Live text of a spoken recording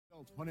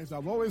Honestly,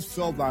 I've always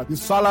felt that the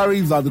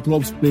salaries that the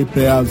clubs pay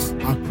players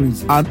are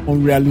crazy and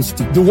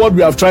unrealistic. The word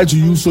we have tried to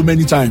use so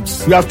many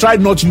times. We have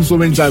tried not to use so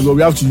many times, but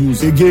we have to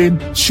use.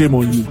 Again, shame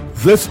on you.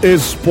 This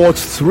is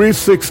Sports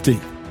 360.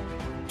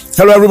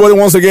 Hello, everybody.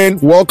 Once again,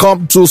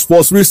 welcome to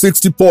Sports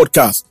 360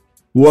 podcast.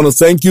 We want to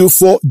thank you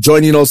for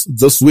joining us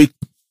this week.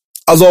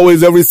 As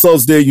always, every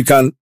Thursday, you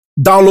can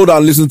download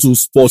and listen to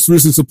Sports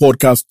 360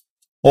 podcast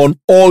on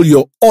all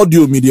your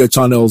audio media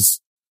channels.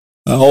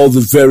 All the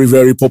very,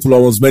 very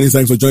popular ones. Many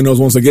thanks for joining us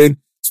once again.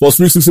 Sports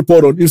 360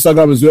 Pod on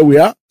Instagram is where we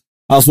are.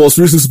 And Sports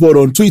 360 Pod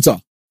on Twitter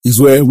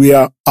is where we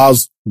are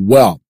as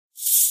well.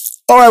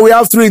 All right, we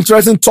have three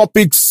interesting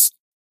topics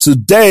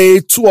today.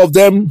 Two of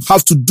them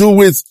have to do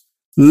with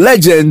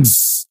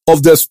legends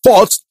of the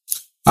sport.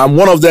 And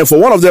for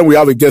one of them, we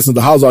have a guest in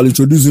the house. I'll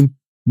introduce him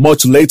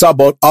much later.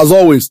 But as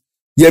always,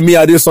 Yemi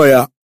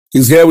Adesoya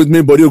is here with me.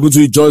 Bodi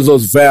Oguntuyi joins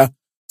us via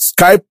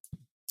Skype.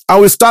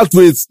 And we start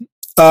with,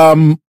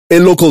 a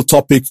local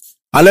topic.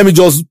 And let me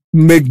just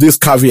make this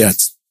caveat.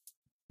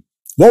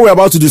 What we're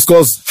about to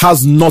discuss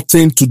has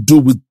nothing to do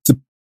with the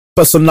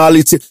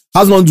personality,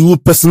 has nothing to do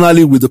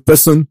personally with the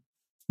person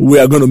we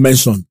are going to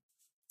mention.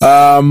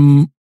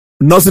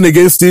 Nothing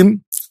against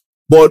him,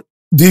 but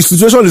the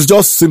situation is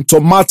just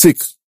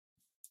symptomatic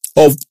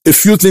of a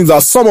few things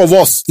that some of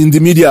us in the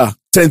media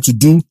tend to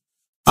do,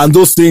 and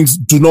those things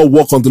do not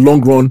work on the long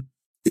run.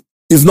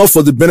 It's not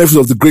for the benefit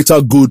of the greater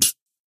good,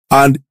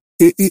 and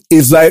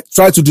it's like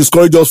try to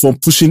discourage us from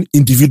pushing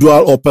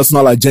individual or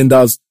personal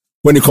agendas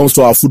when it comes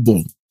to our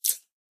football.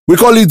 We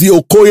call it the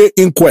Okoye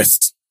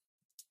Inquest.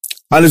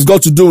 And it's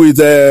got to do with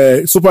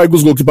Super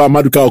Eagles goalkeeper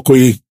Maduka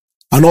Okoye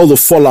and all the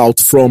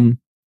fallout from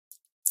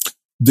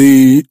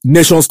the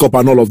Nations Cup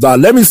and all of that.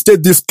 Let me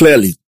state this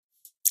clearly.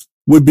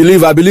 I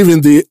believe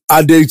in the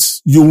adage,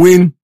 you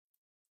win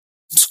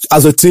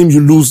as a team,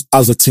 you lose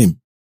as a team.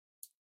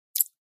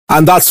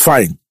 And that's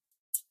fine.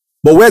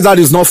 But where that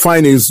is not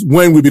fine is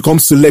when we become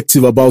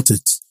selective about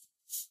it.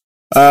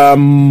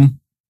 The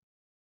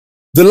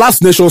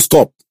last Nations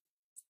Cup,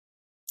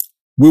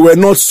 we were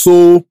not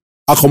so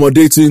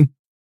accommodating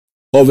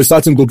of a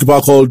certain goalkeeper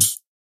called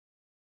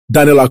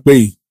Daniel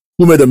Akpeyi,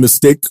 who made a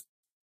mistake,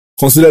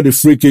 considered a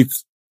free kick,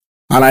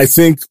 and I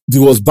think he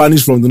was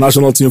banished from the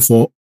national team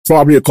for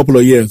probably a couple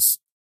of years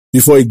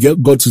before he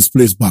got his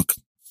place back.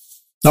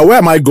 Now, where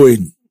am I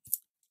going?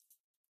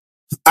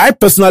 I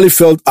personally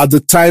felt at the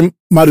time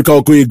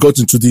Maduka Okoye got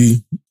into the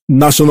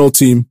national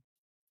team,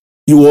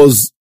 it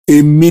was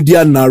a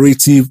media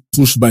narrative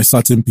pushed by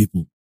certain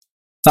people.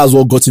 That's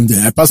what got him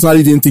there. I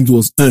personally didn't think it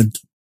was earned.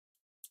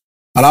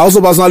 And I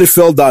also personally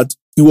felt that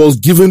he was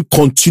given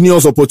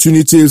continuous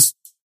opportunities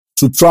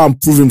to try and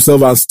prove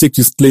himself and stake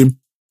his claim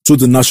to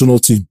the national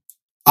team,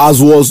 as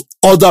was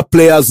other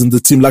players in the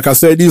team. Like I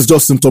said, this is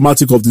just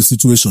symptomatic of the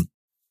situation.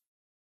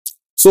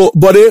 So,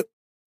 but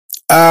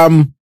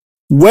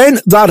when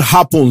that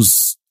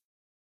happens,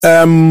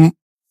 and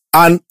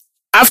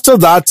after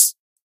that,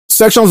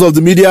 sections of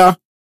the media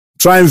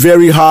trying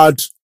very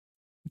hard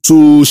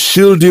to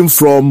shield him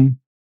from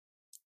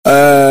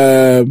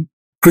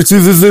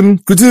criticism.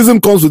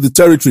 Criticism comes with the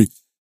territory.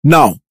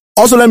 Now,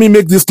 also let me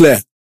make this clear.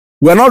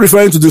 We're not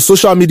referring to the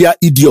social media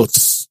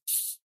idiots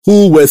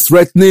who were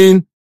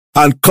threatening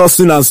and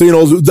cursing and saying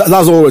all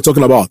that's what we're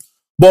talking about.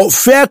 But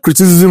fair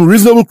criticism,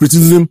 reasonable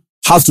criticism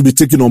has to be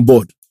taken on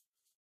board,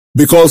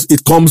 because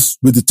it comes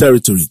with the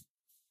territory.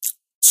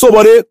 So,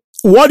 buddy,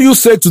 what do you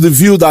say to the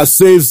view that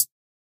says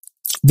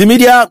the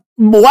media,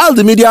 while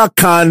the media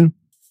can,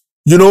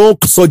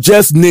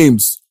 suggest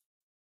names,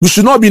 we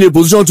should not be in a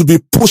position to be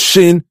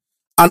pushing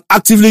and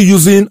actively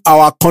using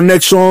our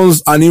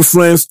connections and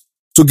influence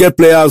to get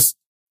players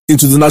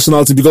into the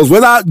national team? Because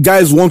whether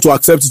guys want to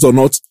accept it or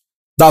not,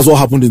 that's what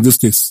happened in this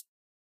case.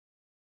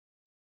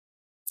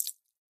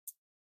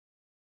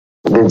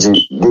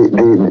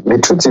 The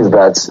truth is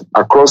that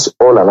across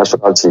all our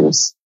national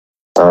teams,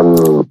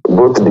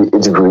 both the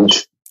age group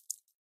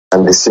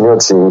and the senior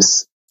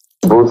teams,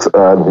 both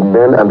the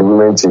men and the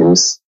women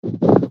teams,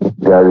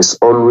 there are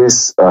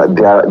always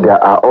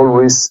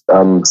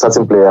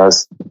certain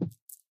players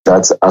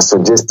that are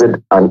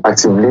suggested and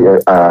actively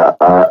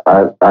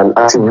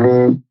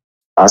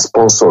are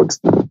sponsored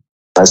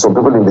by some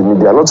people in the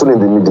media, not only in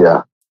the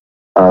media,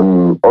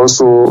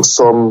 also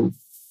some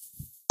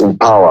in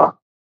power.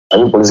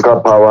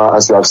 Political power,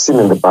 as you have seen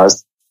in the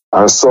past,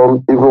 and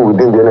some even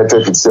within the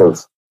NFF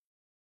itself.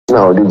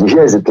 Now,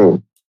 here's the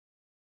thing.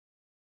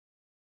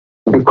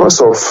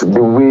 Because of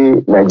the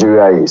way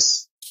Nigeria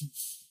is,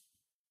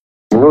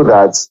 you know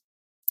that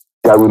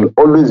there will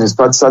always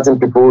be certain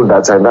people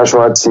that are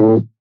national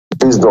team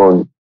based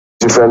on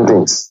different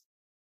things.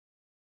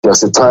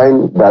 There's a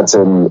time that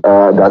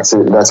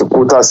a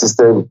quota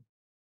system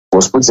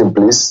was put in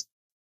place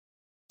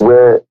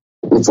where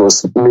it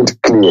was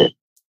made clear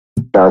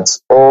that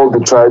all the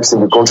tribes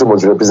in the country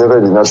must be represented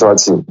in the national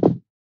team.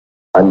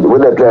 And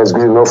whether a player is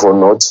good enough or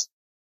not,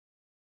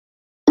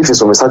 if it's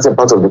from a certain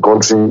part of the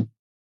country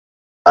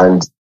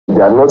and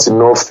there are not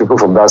enough people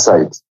from that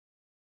side,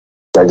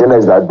 the agenda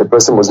is that the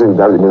person must be in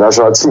the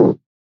national team.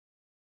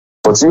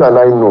 But you and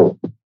I know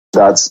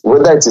that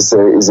whether it is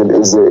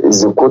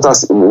a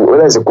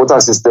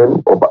quota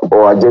system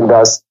or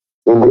agendas,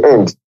 in the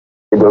end,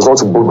 it does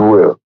not bode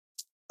well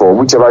for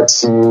whichever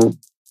team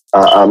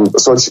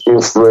such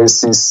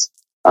influences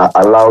are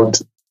allowed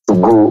to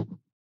go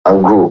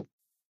and grow.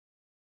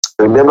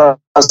 Remember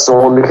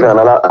someone making an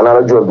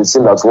analogy of the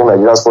team that won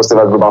Nigeria's first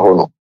ever global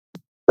honor,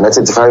 the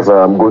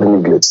 1985 Golden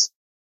Eaglets.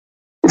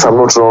 If I'm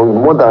not wrong,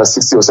 more than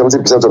 60 or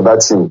 70% of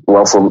that team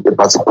were from a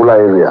particular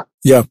area.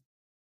 Yeah.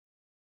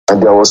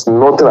 And there was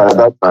nothing at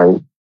that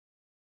time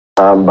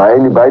by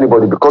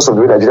anybody because of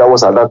the way Nigeria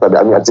was at that time.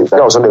 I mean, I think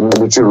that was on the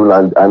military rule,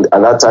 and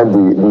at that time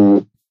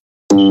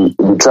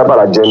the tribal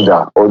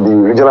agenda or the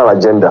regional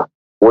agenda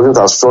wasn't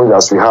as strong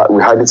as we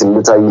had it in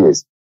later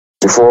years.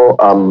 Before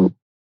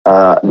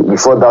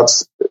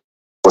that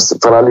was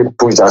finally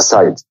pushed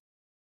aside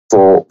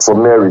for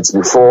merit,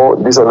 before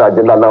this other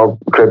agenda now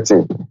crept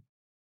in.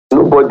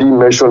 Nobody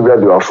mentioned where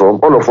they were from.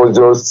 All of us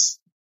just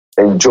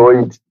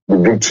enjoyed the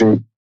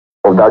victory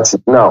of that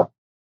team. Now,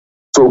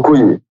 so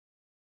Okoye,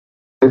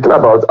 the thing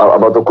about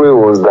Okoye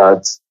was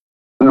that,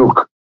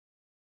 look,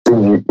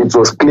 it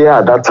was clear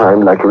at that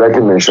time, like you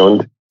rightly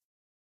mentioned,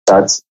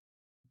 that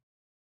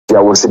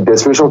there was a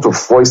desperation to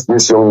foist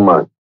this young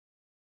man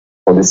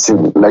on the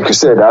team. Like you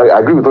said, I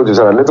agree with what you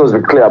said, and let us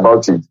be clear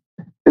about it.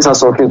 This has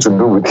something to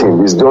do with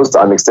him. It's just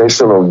an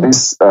extension of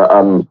this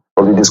of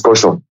the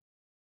discussion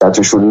that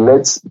we should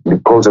let the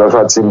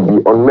cultural team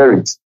be on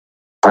merit.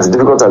 As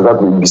difficult as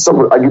that may be, some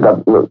would argue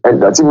that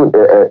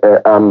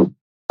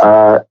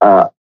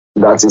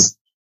that is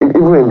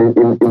even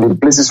in the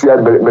places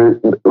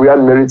where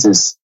merit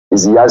is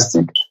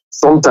yardstick.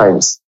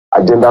 Sometimes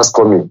agendas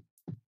come in,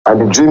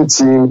 and the dream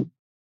team,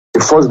 the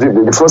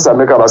first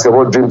American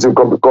basketball dream team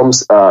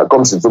comes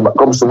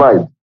to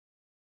mind.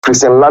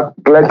 Christian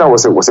Laettner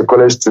was a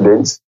college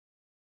student.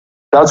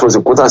 That was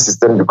a quota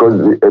system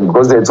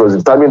because it was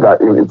determined that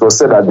it was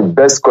said that the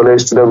best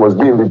college student must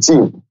be in the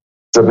team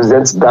to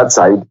represent that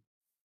side.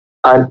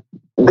 And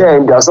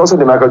then there's also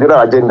the Michael Jordan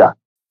agenda,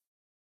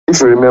 if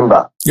you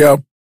remember. Yeah.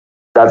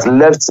 That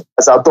left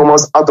Isaiah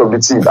Thomas out of the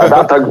team. And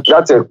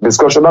that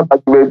discussion, that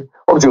argument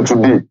up till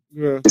today,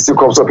 it still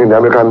comes up in the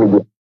American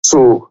media.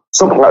 So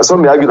some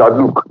may argue that,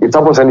 look, it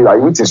happens anyway,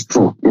 which is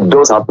true. It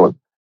does happen.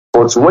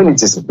 But when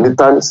it is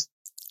blatant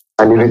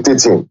and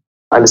irritating,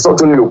 and it's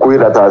not only Okoye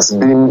that has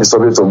been the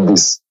subject of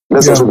this.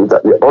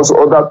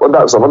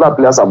 Some other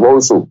players have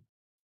also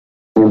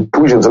been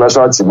pushed into the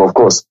national team, of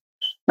course.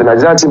 The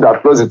Nigerian team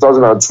that closed the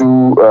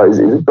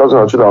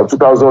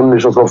 2000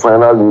 Nations Cup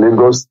final in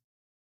Lagos,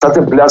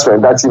 certain players were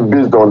in that team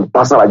based on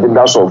personal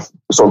agendas of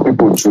some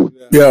people too.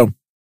 Yeah.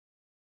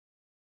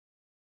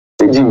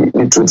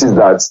 The truth is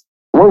that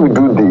when we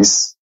do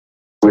this,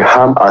 we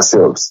harm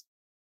ourselves.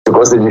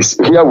 Because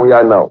here we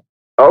are now.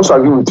 I also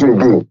agree with you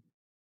again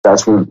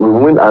that we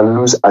win and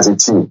lose as a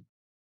team.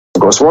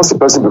 Because once a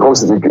person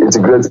becomes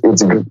integrated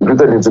into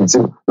the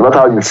team, no matter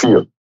how you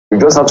feel, you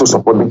just have to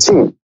support the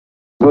team.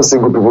 Don't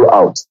single people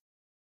out.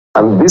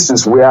 And this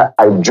is where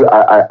I drew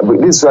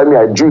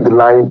the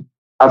line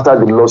after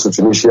the loss to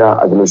Tunisia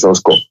at the Nations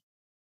Cup.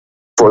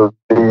 For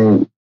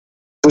the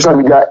social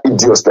media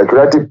idiots, like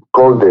Creative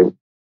called them,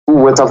 who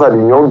went after the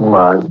young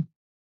man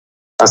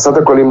and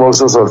started calling him all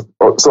sorts of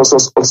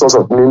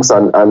names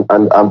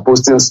and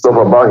posting stuff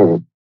about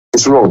him.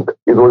 It's wrong.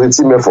 It was a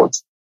team effort.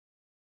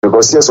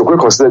 Because yes, Okoye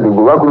considered the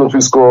goal. Why couldn't we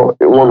score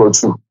 1 or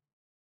 2?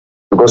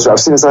 Because we have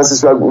seen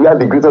instances where we are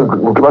the greatest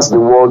goalkeepers in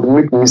the world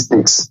make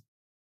mistakes.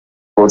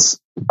 But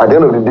at the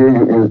end of the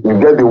day, you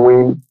get the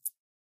win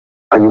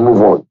and you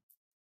move on.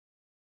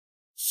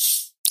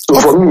 So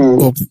for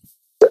me,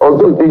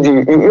 although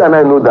you and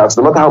I know that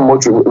no matter how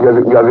much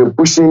we have been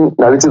pushing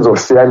narratives of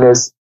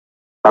fairness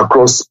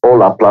across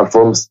all our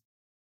platforms,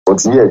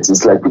 but yet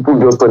it's like people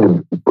just turn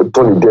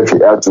a deaf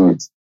ear to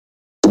it.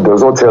 It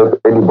does not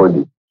help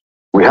anybody.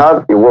 We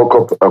have a World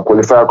Cup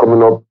qualifier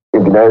coming up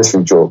in the nearest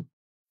future.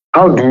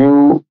 How do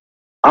you,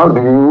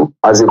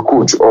 as a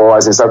coach or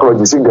as a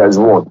psychologist, if there is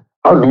one,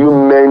 how do you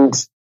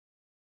mend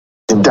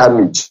the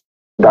damage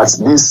that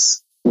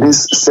this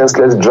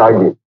senseless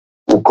dragging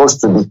will cause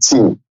to the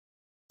team,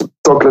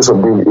 talk less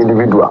of the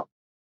individual?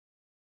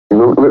 You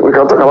know, we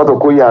can talk about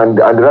Okoye and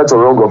the right or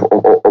wrong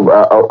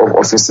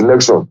of his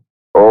selection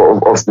or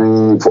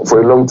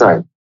for a long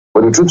time.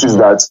 But the truth is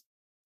that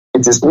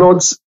it is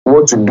not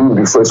what to do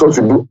before, it's what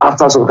to do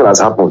after something has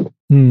happened.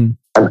 And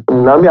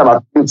now I'm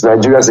appealing to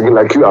Nigerians again,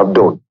 like you have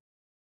done.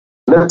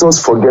 Let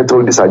us forget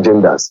all these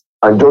agendas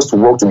and just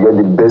work to get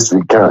the best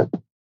we can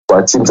for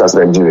our teams as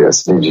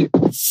Nigerians.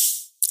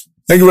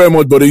 Thank you very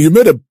much, buddy. You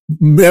made a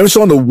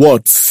mention of the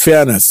word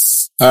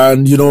fairness.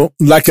 And, you know,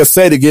 like I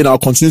said again, I'll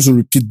continue to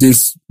repeat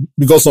this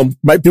because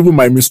people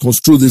might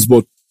misconstrue this,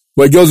 but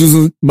we're just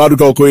using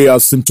Maduka Okoye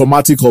as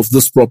symptomatic of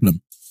this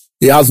problem.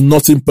 It has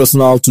nothing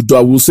personal to do.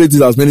 I will say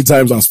this as many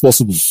times as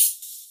possible.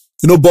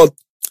 You know, but,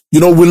 you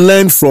know, we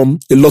learn from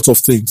a lot of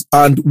things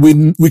and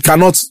we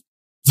cannot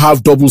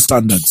have double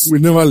standards. We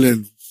never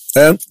learn.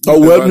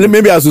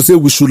 Maybe as you say,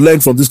 we should learn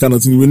from this kind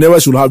of thing. We never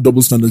should have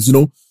double standards, you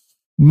know.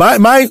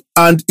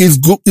 and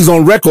is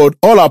on record.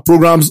 All our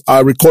programs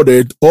are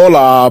recorded. All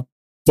our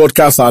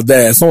podcasts are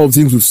there. Some of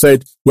the things we've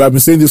said, we have been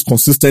saying this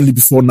consistently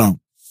before now.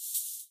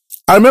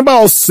 I remember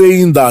us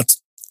saying that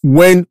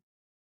when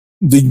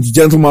the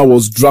gentleman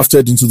was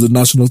drafted into the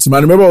national team, I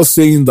remember us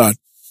saying that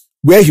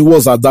where he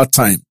was at that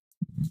time,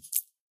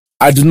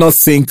 I did not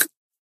think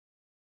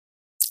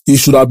he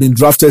should have been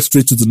drafted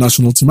straight to the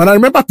national team. And I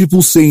remember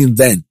people saying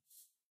then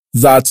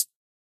that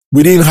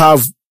we didn't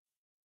have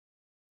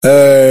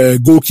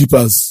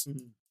goalkeepers.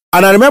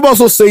 And I remember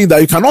also saying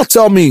that you cannot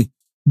tell me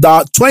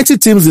that 20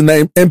 teams in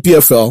the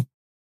MPFL,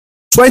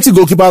 20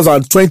 goalkeepers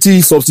and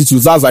 20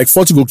 substitutes, that's like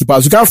 40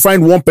 goalkeepers. You can't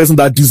find one person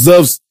that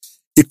deserves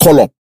a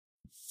call-up.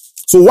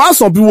 So while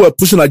some people were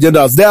pushing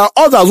agendas, there are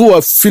others who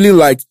are feeling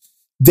like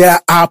there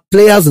are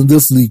players in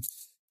this league.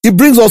 It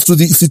brings us to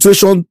the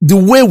situation, the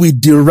way we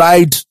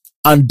deride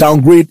and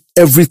downgrade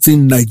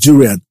everything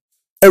Nigerian,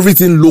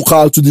 everything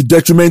local to the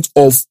detriment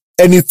of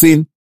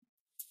anything.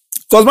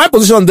 Because my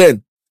position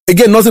then,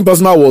 again, nothing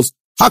personal, was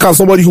how can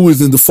somebody who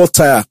is in the fourth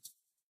tier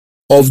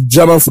of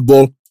German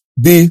football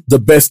be the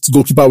best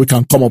goalkeeper we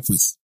can come up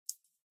with?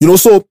 You know,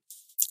 so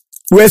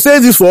we're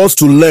saying this for us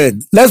to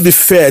learn. Let's be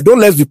fair.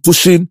 Let's be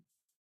pushing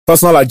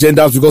personal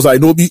agendas, because I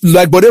know,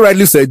 like Bode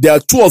rightly said, there are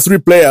 2 or 3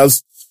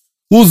 players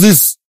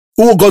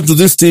who got to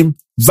this team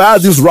via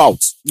this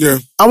route. Yeah.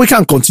 And we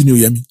can't continue,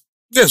 Yemi.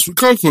 Yes, we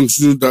can't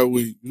continue that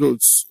way. You know,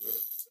 it's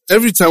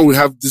every time we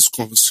have this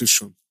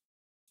conversation,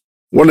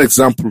 one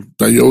example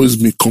that you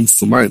always make comes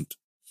to mind.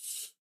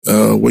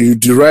 When you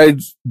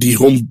deride the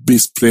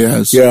home-based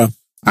players,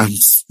 and,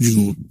 you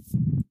know,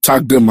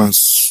 tag them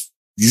as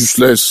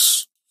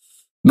useless,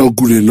 not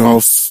good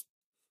enough,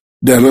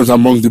 they are not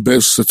among the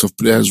best set of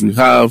players we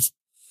have.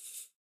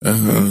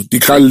 They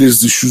can't lace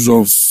the shoes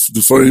of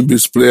the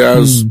foreign-based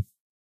players.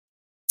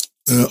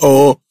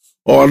 Or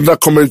another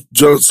comment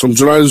some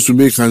journalists will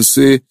make and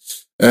say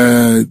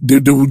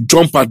they will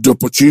jump at the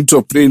opportunity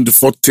of playing the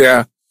 4th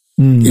tier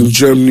in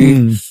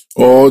Germany,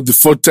 or the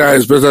 4th tier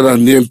is better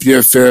than the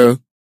MPFL,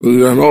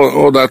 and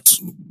all that,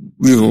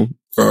 you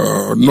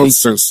know,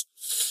 nonsense.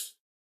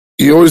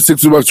 He always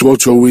takes you back to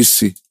what you always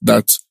say,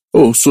 that,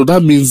 so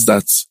that means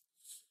that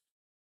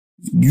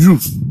you,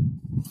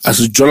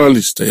 as a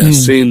journalist, you are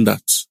saying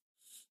that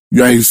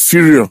you are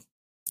inferior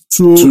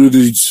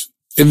to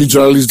any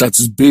journalist that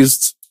is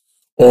based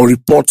or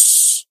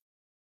reports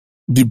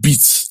the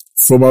beats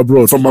from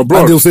abroad.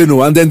 And they'll say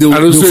no. And then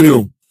they'll say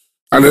no.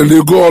 And then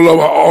they go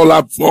all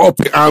up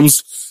in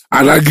arms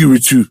and argue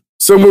with you.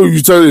 Same way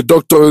you tell a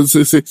doctor,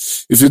 say,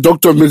 if a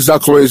doctor makes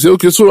that comment, you say,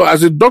 okay, so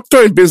as a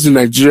doctor based in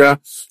Nigeria,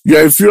 you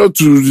are inferior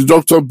to the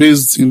doctor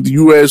based in the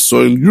US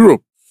or in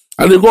Europe.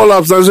 And they go all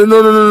up and say,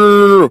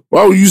 no.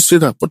 Why would you say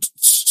that? But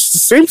it's the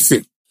same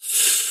thing.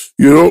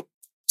 You know?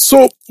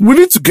 So we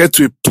need to get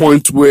to a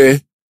point where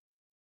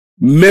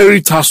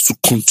merit has to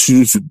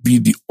continue to be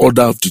the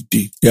order of the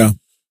day. Yeah.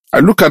 I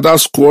look at that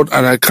squad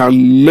and I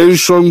can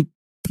mention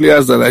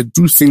players that I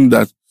do think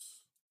that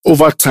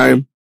over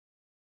time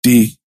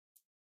they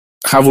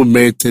haven't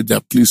merited their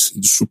place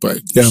in the Super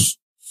Eagles.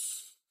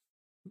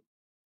 Yeah.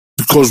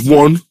 Because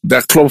one,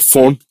 their club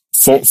form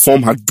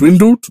had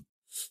dwindled,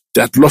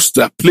 they had lost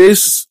their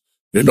place,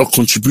 they're not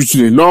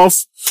contributing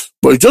enough.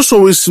 But it just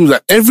always seems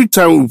that every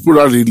time we put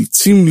out a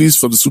team list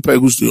for the Super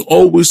Eagles, they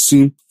always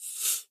seem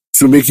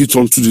to make it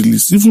onto the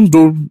list, even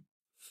though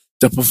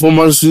their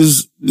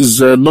performances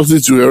is nothing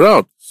to hear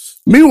out.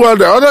 Meanwhile,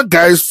 the other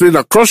guys playing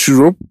across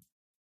Europe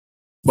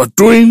were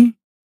doing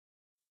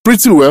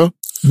pretty well.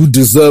 Who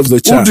deserve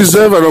the chance. Who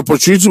deserve an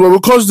opportunity, but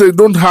because they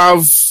don't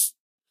have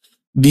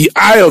the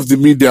eye of the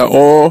media,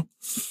 or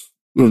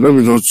let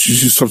me not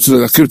use something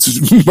that came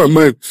to my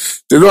mind.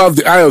 They don't have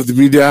the eye of the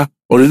media,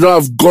 or they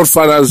don't have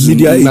godfathers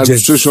in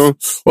administration,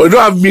 or they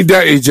don't have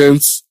media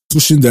agents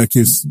pushing their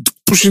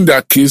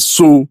case.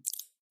 So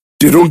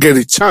they don't get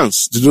a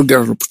chance. They don't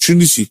get an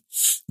opportunity.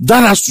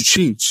 That has to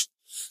change.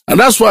 And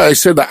that's why I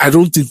said that I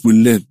don't think we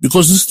learn,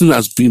 because this thing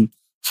has been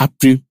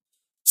happening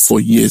for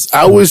years.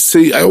 I always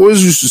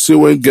used to say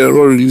when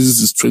Guerrero releases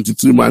his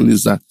 23-man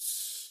list that,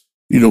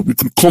 you know, we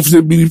could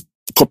comfortably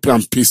copy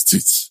and paste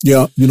it.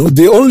 Yeah. You know,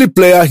 the only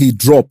player he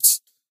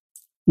dropped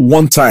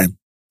one time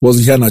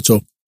was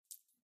Iheanacho,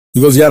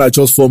 because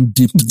Iheanacho's form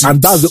deep.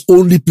 And that's the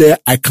only player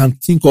I can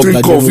think of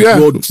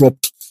that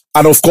dropped.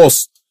 And of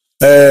course,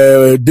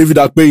 David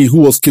Akpeyi, who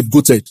was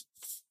scapegoated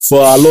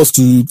for our loss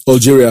to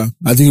Algeria.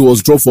 I think he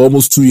was dropped for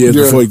almost 2 years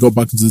before he got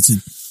back into the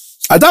team.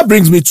 And that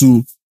brings me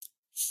to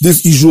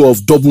this issue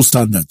of double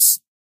standards.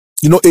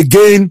 You know,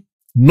 again,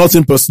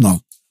 nothing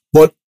personal,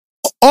 but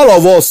all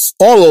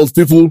of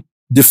people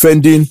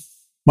defending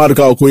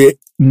Maduka Okoye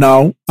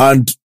now,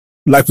 and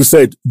like we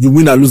said, you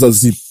win and lose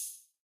as a team.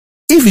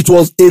 If it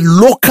was a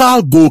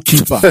local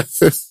goalkeeper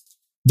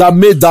that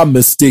made that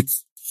mistake,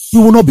 we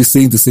will not be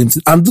saying the same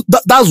thing. And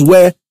that's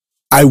where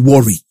I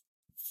worry.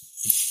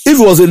 If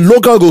it was a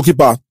local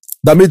goalkeeper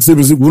that made the same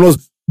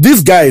mistake,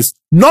 these guys,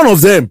 none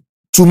of them,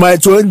 to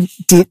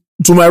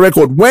my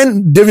record,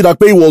 when David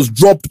Akpeyi was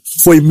dropped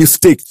for a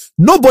mistake,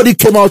 nobody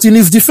came out in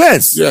his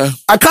defense. Yeah.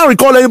 I can't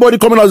recall anybody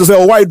coming out and say,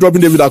 "Oh, why are you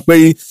dropping David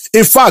Akpeyi?"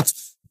 In fact,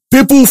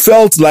 people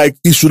felt like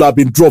he should have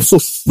been dropped. So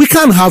we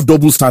can't have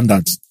double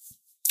standards,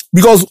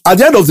 because at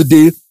the end of the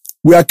day,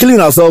 we are killing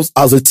ourselves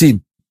as a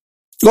team.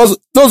 Because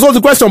so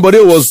the question, but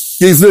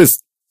is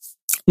this: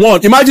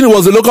 one, imagine it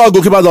was a local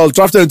goalkeeper that was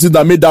drafted into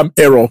that made that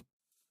error,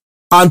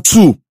 and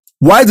two,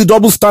 why the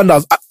double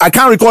standards? I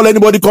can't recall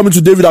anybody coming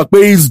to David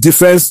Akpeyi's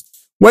defense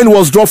when he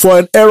was dropped for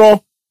an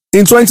error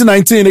in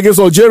 2019 against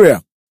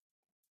Algeria.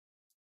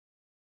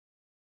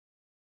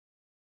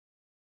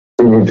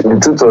 The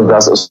truth was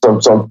that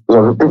some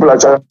people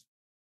actually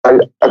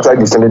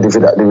defended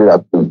David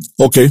Akpeyi.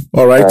 Okay,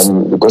 all right.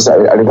 Because I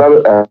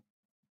remember,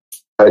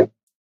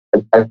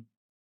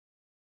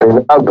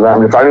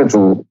 I'm referring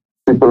to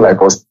people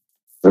like us,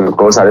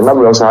 because I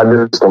remember we also had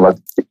this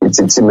conversation. It's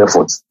a team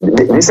effort.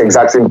 This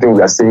exact same thing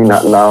we are saying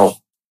now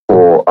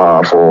for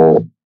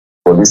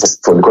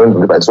the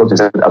current debate. It's what you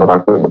said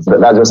about Akpeyi, but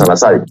that's just an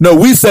aside. No,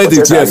 we said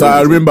it. Yes,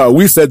 I remember.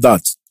 We said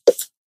that.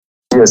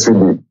 Yes, we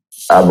did.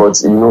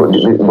 But you know,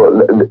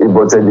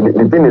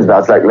 the thing is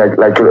that,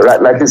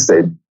 like you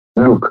said,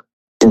 look,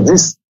 in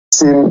this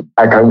team,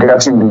 I can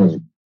guarantee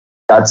you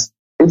that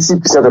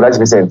 80% or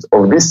 90%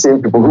 of these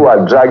same people who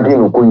are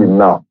dragging Okoye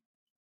now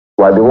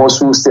were the ones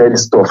who said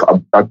stuff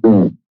about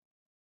me.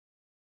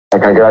 I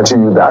can guarantee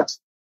you that.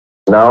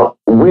 Now,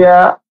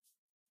 where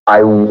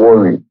I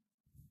worry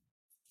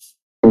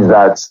is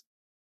that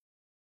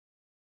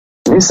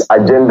this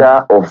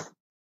agenda of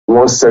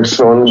one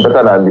section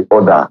better than the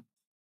other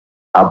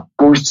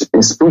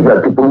is pushed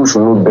by people who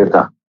should know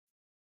better.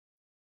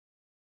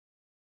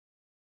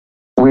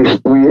 We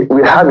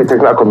have a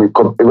technical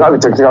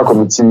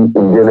committee in the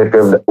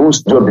NFF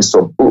whose job is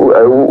who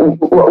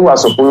are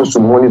supposed to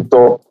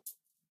monitor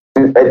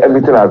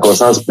everything that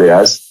concerns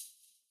players.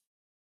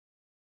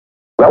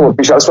 We have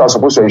officials who are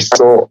supposed to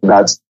ensure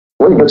that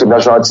when you get to the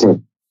national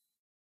team,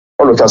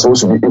 all of us are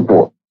supposed to be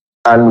equal,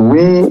 and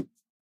we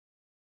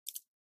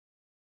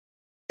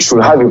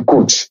should have a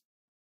coach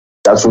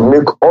that will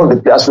make all the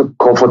players feel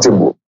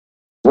comfortable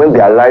when they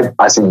arrive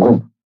as a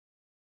group,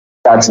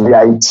 that they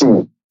are a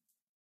team.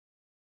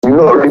 You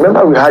know,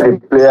 remember we had a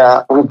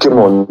player who came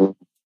on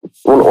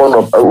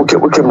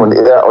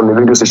air on the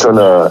radio station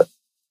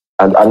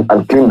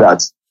and claimed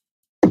that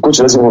the coach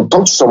doesn't even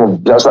talk to some of the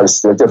players who are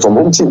selected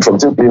from team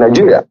play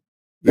Nigeria.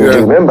 Yeah. Do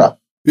you remember?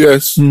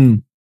 Yes.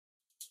 Mm.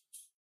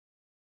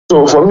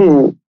 So for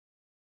me,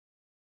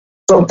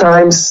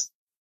 sometimes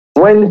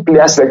when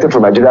players selected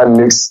from Nigeria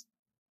makes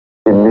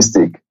a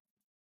mistake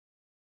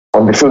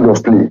on the field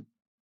of play,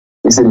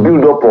 it's a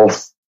build-up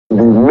of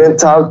the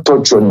mental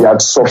torture they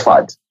had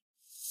suffered.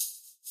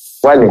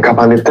 While in camp,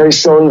 and the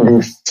tension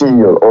they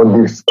feel or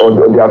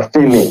they are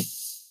feeling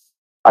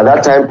at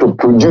that time to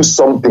produce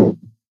something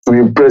to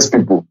impress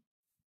people.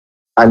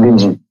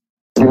 And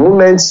the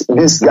moment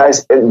these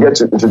guys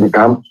get into the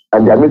camp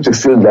and they are made to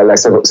feel they're like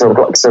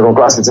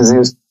second-class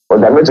citizens, or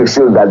they're made to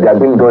feel that they are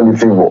being done a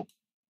favor,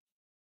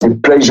 the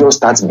pressure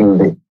starts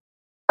building.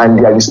 And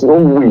there is no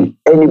way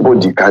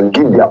anybody can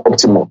give their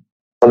optimum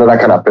under that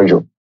kind of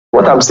pressure.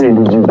 What I'm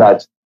saying is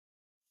that,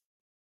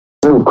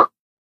 look,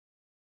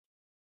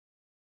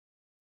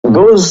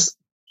 those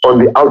on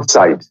the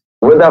outside,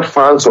 whether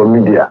fans or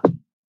media,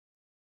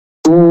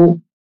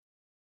 who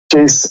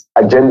chase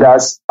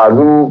agendas and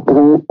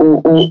who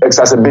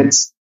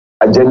exacerbate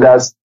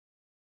agendas,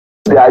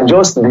 they are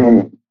just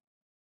the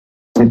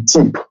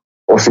tip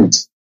of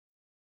it.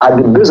 At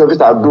the base of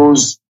it are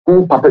those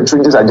who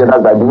perpetrate these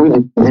agendas by the way they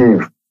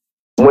behave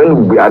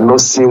when we are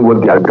not seeing what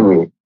they are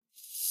doing.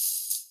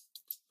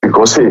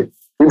 Because, hey,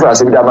 if I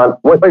say that, man,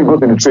 when you go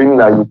to the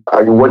training and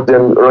you watch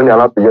them running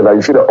around together,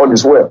 you feel that all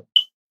is well.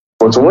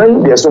 But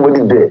when there's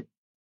somebody there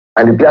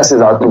and the player says,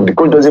 the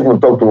coach doesn't even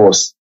talk to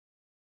us,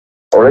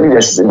 already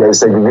there's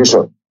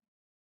segregation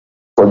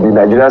for the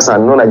Nigerians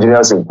and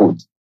non-Nigerians in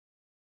quote.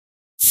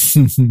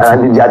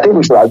 And I think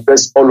we should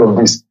address all of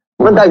this.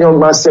 When that young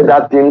man said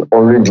that thing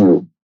on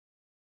radio,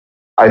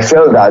 I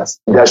felt that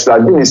there should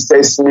have been a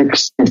seismic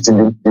shift in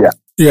the media.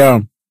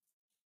 Yeah.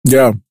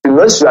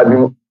 It should have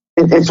been.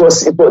 It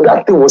was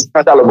that thing was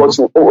started about.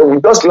 We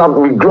glossed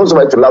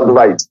over it to laugh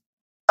over it,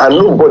 and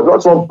nobody,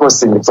 not one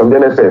person from the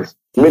NFF,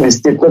 made a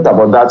statement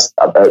about that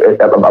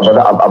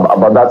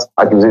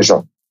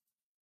accusation.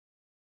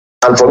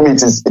 And for me,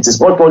 it is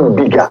much more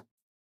bigger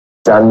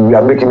than we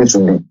are making it to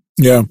be.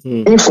 Yeah.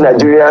 If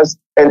Nigerians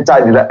get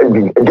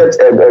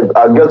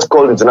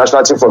called into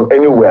national team from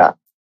anywhere,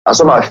 and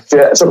some are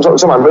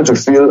going to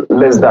feel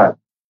less than.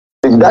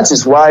 That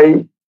is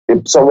why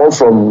someone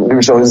from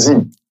Division Z,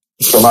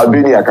 from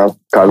Albania, can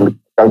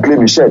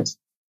claim a shirt,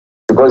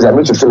 because they are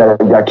going to feel like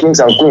they are kings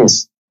and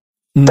queens.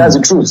 That's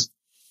the truth.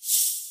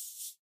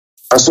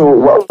 And so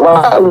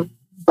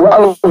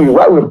while we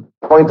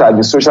point at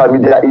the social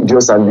media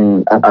idiots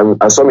and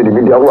some in the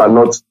media who are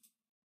not,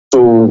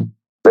 so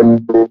let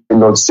me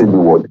not say the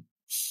word.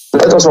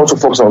 Let us also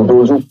focus on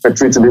those who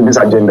perpetrate this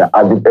agenda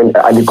and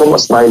they come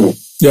smiling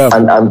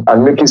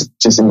and making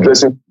speeches in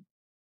dressing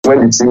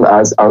when the team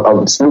has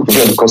looked to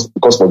be on the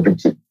course for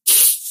victory.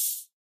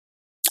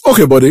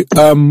 Okay, buddy.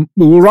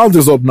 We'll round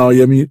this up now.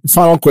 Yemi,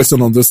 final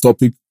question on this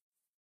topic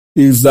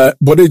is that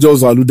Bode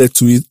just alluded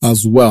to it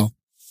as well.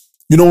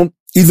 You know,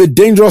 it's a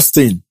dangerous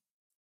thing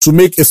to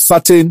make a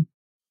certain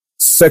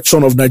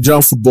section of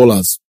Nigerian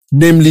footballers,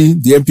 namely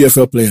the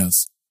MPFL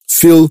players,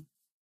 feel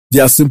they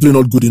are simply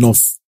not good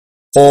enough,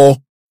 or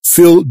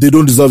feel they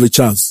don't deserve a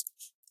chance,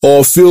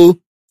 or feel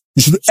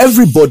you should,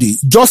 everybody,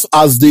 just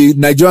as the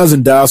Nigerians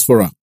in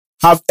diaspora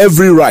have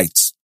every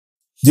right,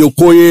 the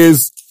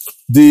Okoyes,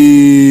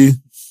 the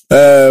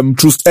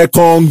Trust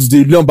Ekongs,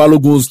 the Leon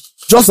Baloguns,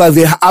 just as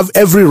they have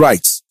every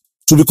right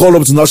to be called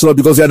up to national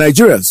because they are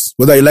Nigerians,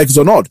 whether you like it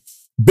or not,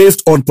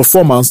 based on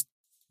performance.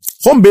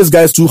 Home-based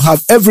guys too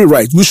have every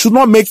right. We should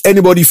not make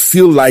anybody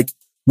feel like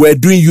we're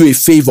doing you a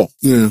favor.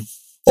 Yeah.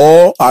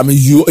 Or, I mean,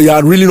 you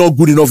are really not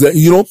good enough.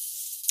 You know,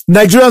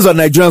 Nigerians are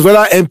Nigerians,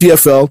 whether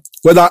MPFL,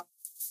 whether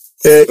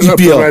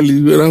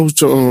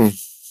EPL.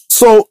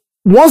 So,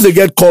 once they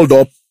get called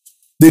up,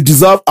 they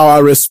deserve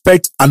our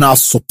respect and our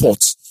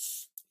support.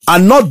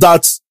 And not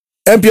that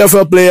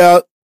MPFL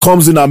player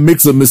comes in and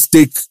makes a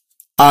mistake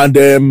and,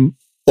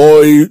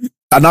 or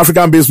an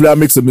African-based player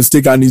makes a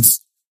mistake and it's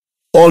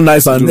all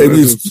nice and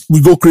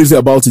we go crazy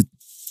about it.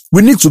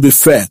 We need to be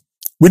fair.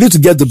 We need to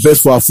get the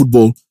best for our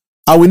football,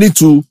 and we need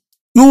to,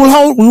 we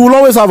will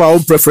always have our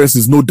own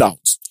preferences, no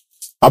doubt,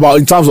 about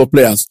in terms of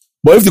players.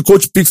 But if the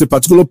coach picks a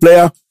particular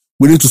player,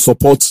 we need to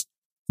support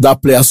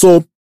that player.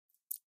 So,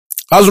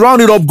 as we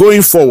round it up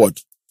going forward,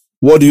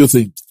 what do you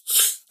think?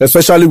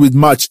 Especially with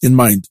March in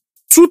mind.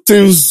 Two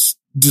things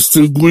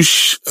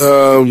distinguish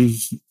a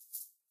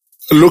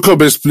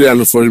local-based player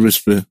and a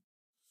foreign-based player.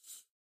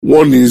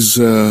 One is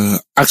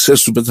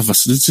access to better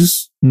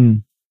facilities,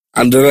 and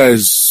the other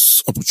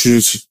is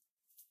opportunity.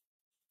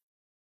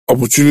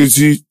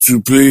 Opportunity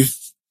to play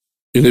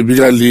in a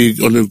bigger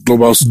league on a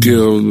global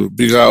scale,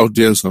 bigger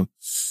audience.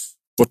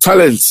 But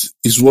talent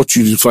is what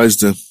unifies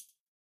them.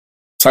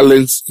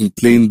 Talent in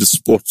playing the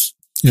sport.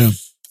 Yeah.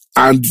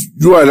 And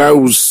you and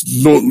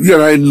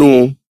I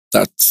know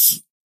that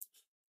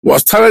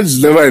whilst talent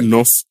is never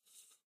enough,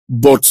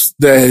 but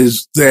there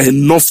is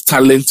enough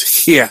talent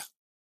here.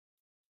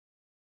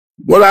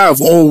 What I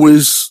have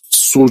always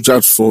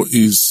soldiered for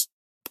is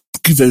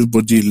give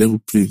everybody a level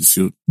playing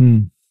field.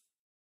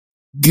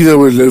 Give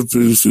everybody a level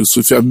playing field. So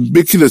if you're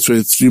making a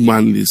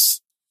 23-man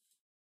list,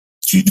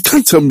 you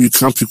can't tell me you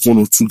can't pick one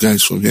or two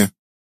guys from here.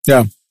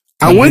 Yeah.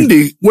 And when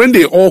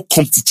they all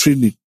come to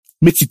training,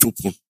 make it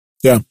open.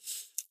 Yeah.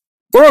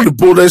 One of the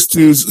boldest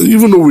things,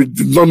 even though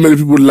not many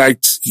people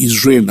liked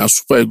his reign as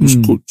Super Eagles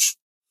coach,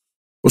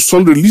 was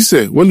Sunday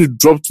Lise, when he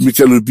dropped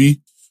Mikel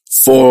Obi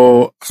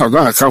for,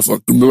 I can't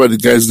remember the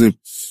guy's name,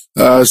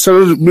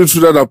 center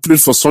midfielder that played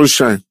for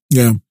Sunshine.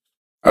 Yeah.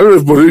 I don't know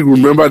if Bodeg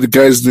remember the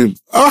guy's name.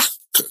 I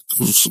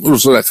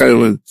can't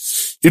remember.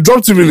 He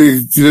dropped him in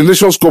the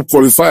Nations Cup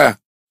qualifier.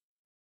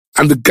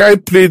 And the guy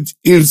played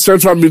in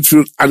central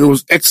midfield and it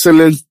was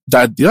excellent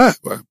that, I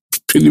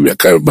can't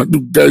remember the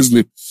guy's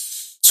name.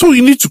 So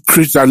you need to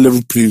create that level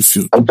playing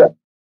field.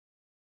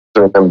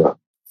 Remember.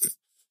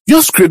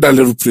 Just create that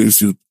level playing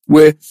field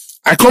where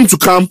I come to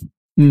camp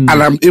and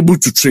I'm able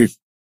to train.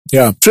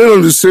 Yeah. Train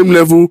on the same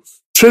level,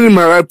 train in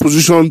my right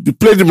position, be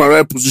played in my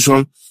right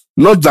position,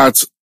 not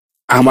that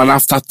I'm an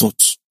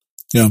afterthought.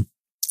 Yeah.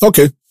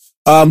 Okay.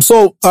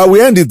 So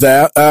we end it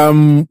there.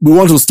 We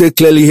want to state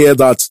clearly here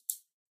that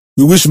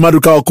we wish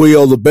Maduka Okoye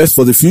all the best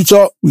for the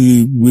future.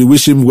 We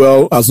wish him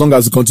well as long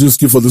as he continues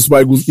to keep for the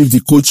Super Eagles. If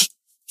the coach,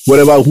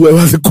 whoever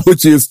the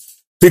coach is,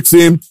 picks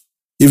him,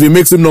 if he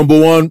makes him number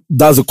one,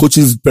 that's the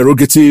coach's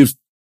prerogative.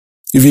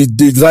 If he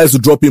decides to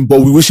drop him,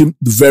 but we wish him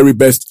the very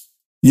best.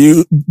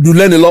 You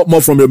learn a lot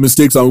more from your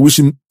mistakes, and we wish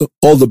him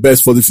all the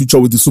best for the future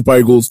with the Super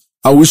Eagles.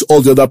 I wish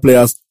all the other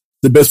players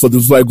the best for the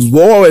Super Eagles.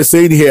 But what we're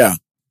saying here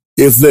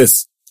is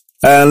this,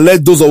 and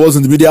let those of us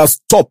in the media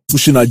stop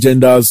pushing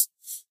agendas.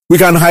 We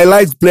can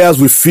highlight players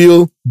we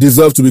feel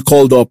deserve to be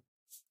called up,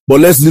 but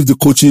let's leave the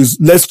coaches.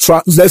 Let's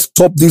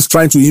stop this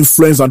trying to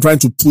influence and trying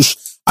to push.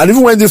 And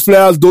even when these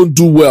players don't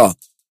do well,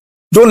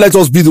 don't let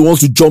us be the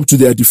ones to jump to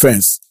their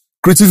defense.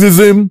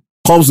 Criticism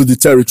comes with the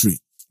territory.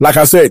 Like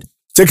I said,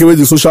 take away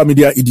the social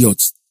media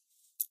idiots.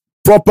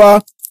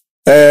 Proper,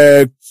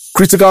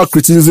 critical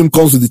criticism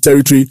comes with the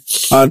territory.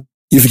 And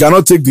if you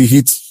cannot take the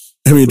heat,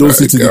 don't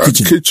sit in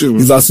the kitchen.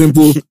 It's as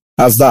simple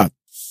as that.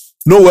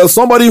 No, well,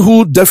 somebody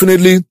who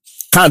definitely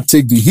can't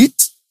take the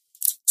heat,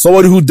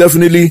 somebody who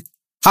definitely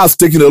has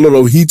taken a lot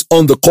of heat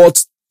on the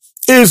court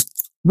is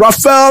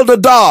Rafael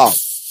Nadal.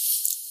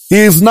 He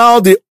is now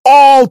the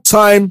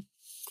all-time,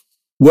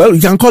 well,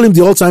 you can call him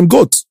the all-time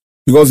GOAT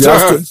because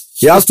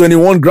he has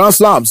 21 Grand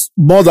Slams,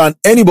 more than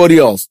anybody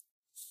else.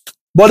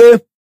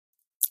 But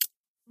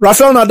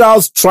Rafael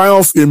Nadal's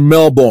triumph in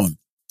Melbourne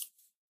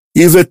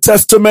is a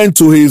testament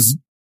to his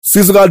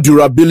physical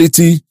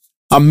durability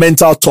and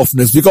mental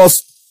toughness,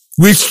 because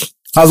which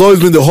has always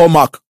been the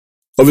hallmark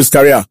of his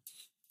career.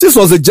 This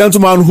was a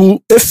gentleman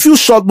who, a few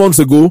short months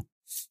ago,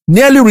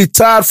 nearly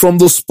retired from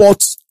the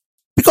sport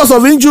because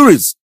of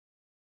injuries.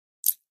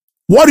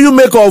 What do you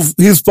make of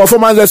his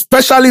performance,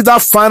 especially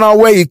that final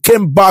where he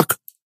came back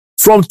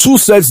from 2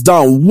 sets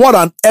down. What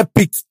an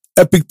epic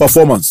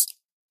performance.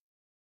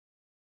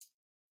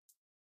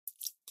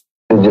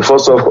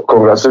 First off,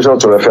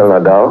 congratulations to Rafael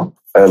Nadal.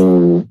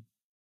 I'm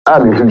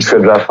a huge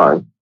Federer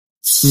fan.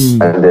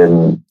 And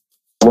then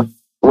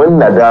when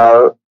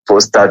Nadal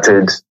first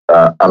started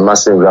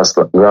amassing Grand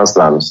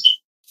Slams,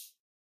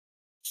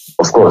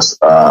 of course,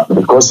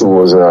 because he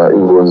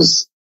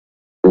was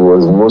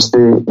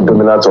mostly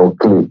dominant on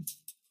clay,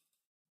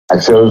 I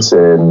felt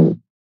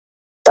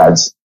that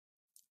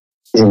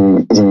he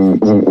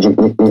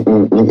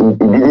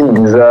didn't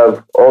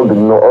deserve all the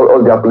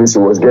accolades he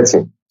was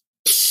getting,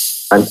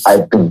 and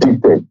I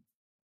predicted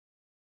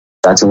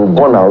that he would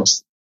burn out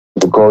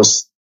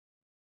because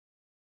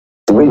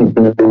the way he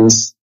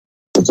plays,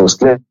 it was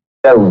clear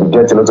he would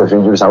get a lot of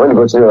injuries. And when he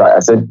got to I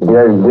said,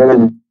 "There you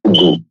go.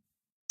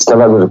 It's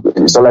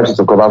not likely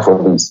to cover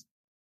from this."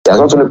 He has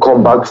not only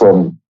come back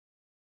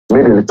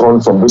made a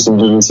return from those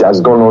injuries, he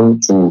has gone on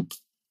to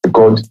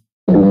record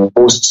the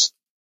most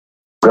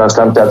Grand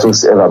Slam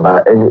titles ever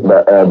by any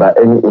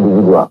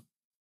individual.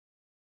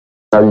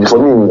 And for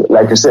me,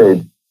 like you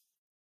said,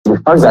 the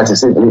fact that he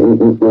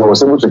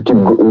was able to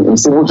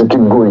keep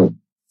going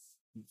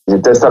is a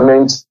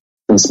testament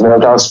to his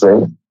mental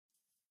strength.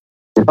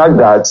 The fact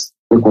that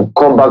he could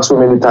come back so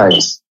many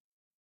times,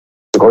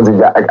 because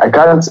I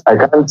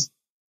can't.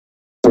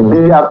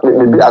 Maybe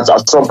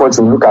at some point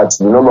we look at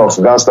the number of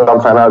Grand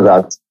Slam finals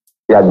that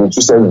he had been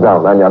 2 sets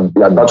down and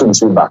he had battled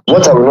his way back.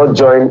 What I will not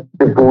join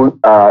people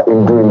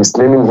in doing is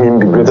naming him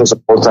the greatest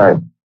of all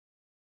time,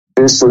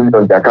 based solely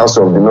on the accounts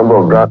of the number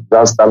of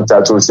Grand Slam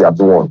titles he has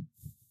won.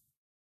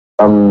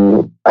 I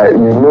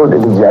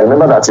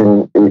remember that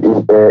in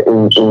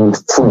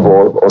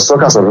football or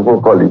soccer, some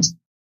people call it,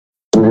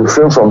 we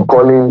refrain from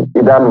calling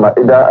either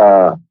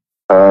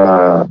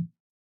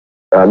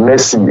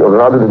Messi or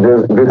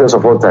Ronaldo the greatest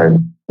of all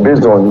time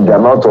based on the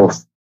amount of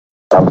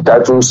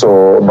titles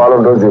or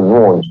Ballon d'Ors they've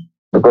won,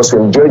 because we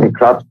enjoy the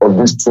craft of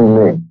these two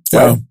men.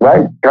 Yeah.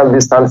 Why can't they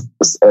stand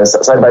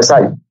side by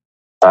side?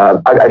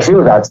 I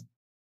feel that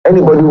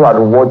anybody who had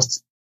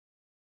watched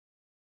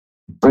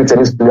great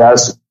tennis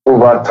players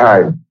over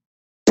time,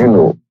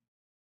 will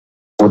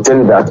tell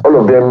you that all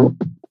of them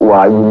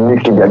were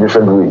unique in their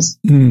different ways.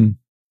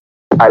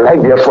 I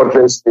like the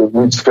effortless in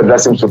which Federer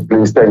seems to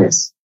play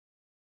tennis.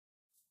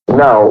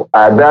 Now,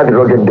 I admire the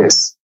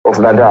ruggedness of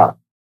Nadal.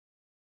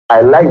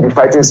 I like the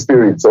fighting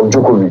spirit of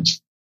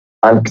Djokovic.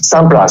 And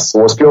Sampras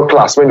was pure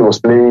class when he was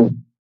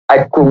playing. I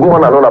could go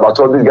on and on about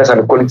all these guys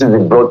and the qualities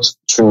they brought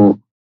to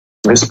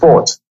the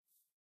sport.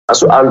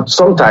 And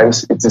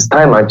sometimes it is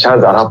time and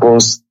chance that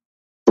happens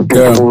to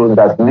people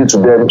that lead to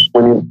them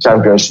winning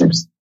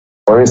championships.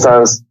 For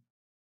instance,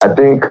 I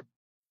think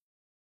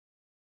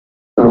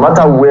no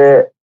matter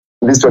where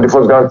this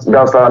 21st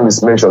Grand Slam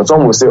is mentioned,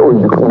 some will say,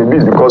 maybe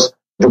it's because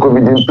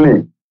Djokovic didn't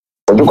play.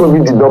 But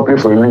Djokovic did not play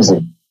for a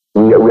reason.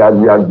 We are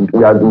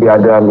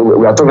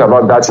talking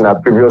about that in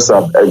our previous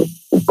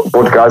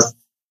podcast,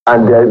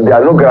 and there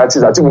are no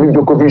guarantees. I think when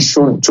Djokovic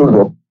showed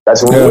up,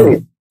 that's when we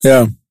win.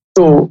 Yeah.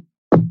 So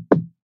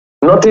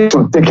nothing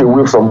to take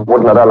away from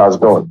what Nadal has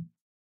done,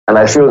 and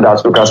I feel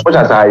that look, as much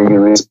as I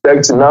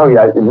respect now,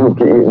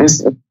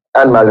 this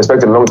and I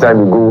respect a long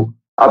time ago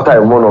after I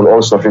won on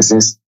all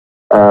surfaces.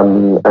 I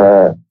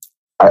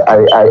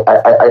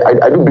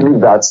do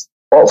believe that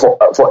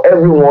for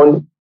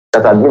everyone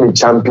that had been a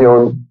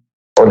champion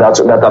or that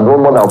had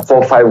won more than 4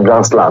 or 5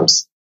 Grand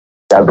Slams,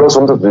 they have brought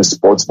something to the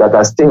sport that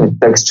has changed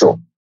the texture,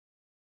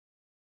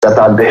 that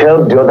had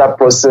helped the other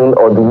person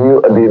or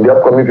the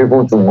upcoming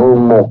people to grow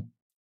more,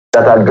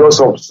 that had dropped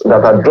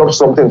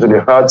something to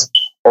the heart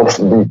of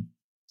the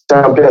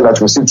champion that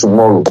we see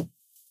tomorrow.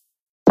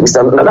 It's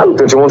another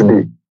 21st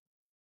day.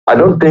 I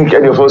don't think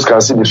any of us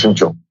can see the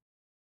future.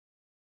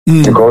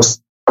 Because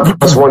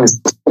one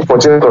is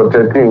fortunate or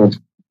 13,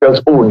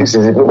 felt, this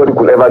is it, nobody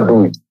could ever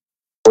do it.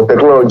 But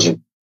technology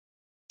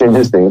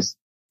changes things.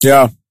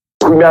 Yeah.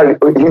 Human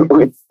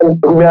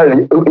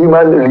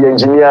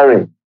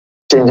re-engineering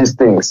changes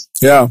things.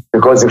 Yeah.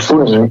 Because the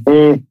foods we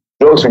eat,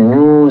 drugs we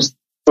use.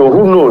 So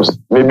who knows?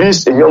 Maybe a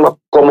young man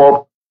come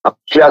up and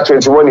clear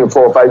 21 in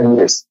 4 or 5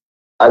 years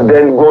and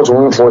then go to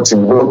win 40.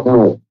 We don't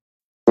know.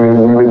 We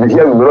will be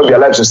here, we will not be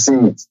alive to see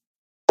it.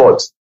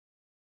 But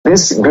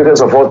this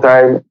greatest of all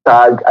time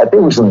tag, I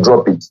think we should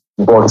drop it.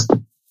 But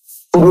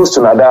kudos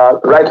to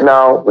Nadal. Right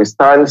now, we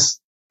stand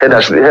head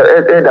and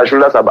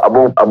shoulders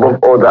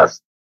above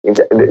others in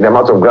the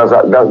amount of Grand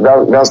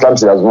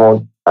Slams he has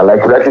won. And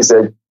like you rightly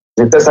said,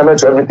 the testament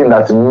to everything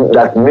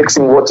that makes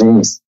him what he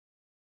is.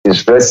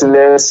 His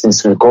resilience,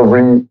 his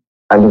recovery,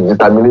 and his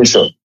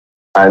determination.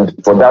 And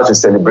for that, we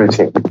celebrate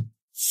him.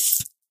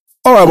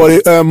 All right,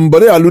 buddy. But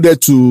they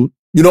alluded to,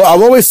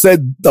 I've always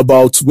said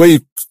about when you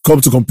come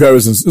to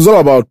comparisons, it's all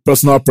about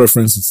personal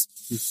preferences.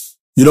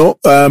 A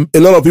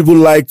lot of people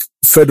like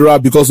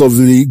Federer because of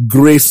the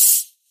grace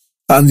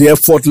and the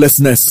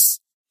effortlessness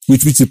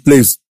with which he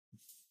plays.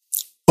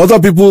 Other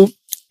people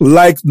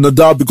like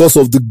Nadal because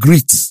of the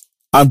grit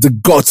and the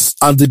guts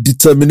and the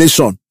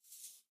determination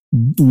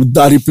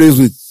that he plays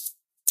with.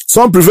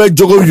 Some prefer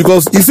Djokovic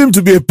because he seemed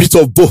to be a bit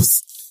of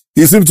both.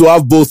 He seemed to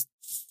have both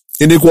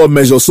in equal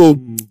measure. So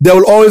there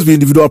will always be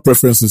individual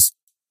preferences.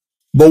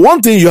 But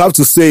one thing you have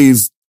to say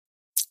is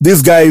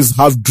these guys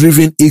have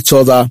driven each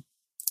other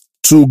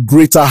to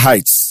greater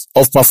heights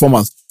of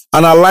performance.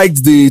 And I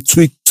liked the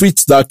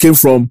tweet that came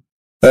from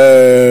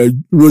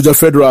Roger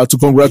Federer to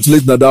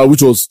congratulate Nadal,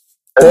 which was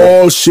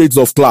all shades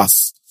of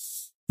class.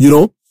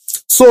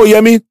 So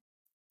Yemi,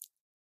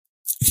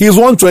 he's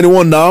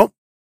 121 now.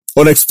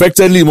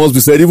 Unexpectedly, it must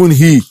be said. Even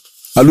he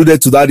alluded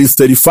to that. He's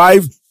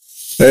 35.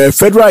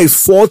 Federer is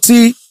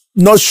 40.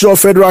 Not sure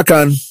Federer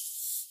can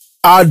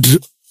add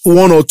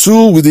one or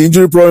two with the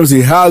injury problems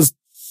he has.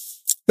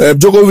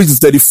 Djokovic is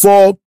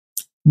 34.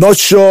 Not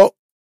sure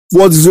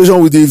what the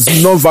situation with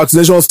his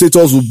non-vaccination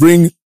status will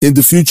bring in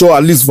the future,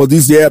 at least for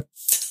this year.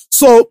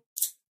 So,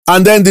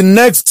 and then the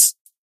next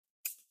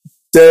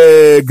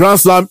Grand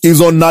Slam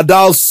is on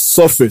Nadal's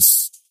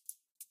surface,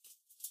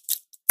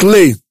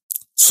 clay.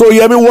 So,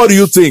 Yemi, what do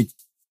you think?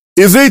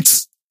 Is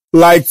it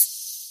like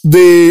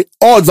the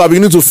odds are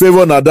beginning to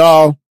favor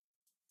Nadal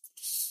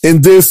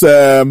in this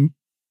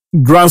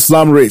Grand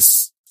Slam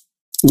race?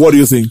 What do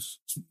you think?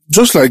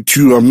 Just like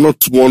you, I'm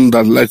not one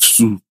that likes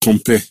to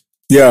compare.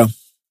 Yeah.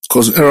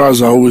 Because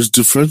eras are always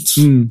different.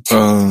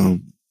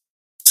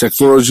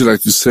 Technology,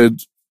 like you said,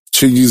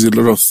 changes a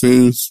lot of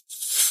things.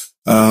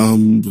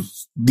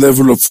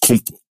 Level of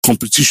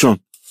competition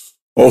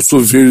also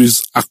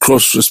varies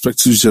across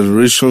respective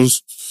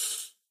generations.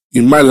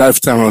 In my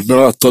lifetime, I've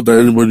never thought that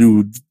anybody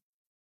would,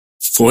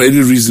 for any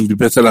reason, be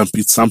better than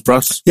Pete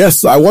Sampras.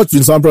 Yes, I watched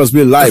Pete Sampras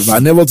play live. I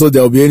never thought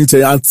there would be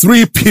anything. And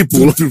three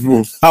people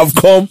have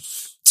come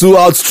to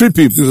outstrip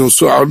him.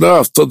 So I would never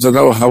have thought that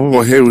would happen.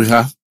 But here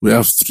we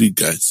have three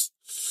guys.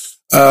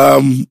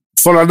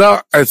 For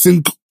Nadal, I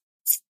think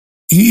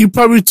he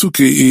probably took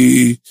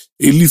a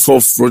leaf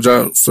off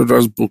Roger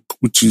Federer's book,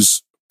 which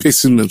is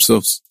pacing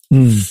themselves.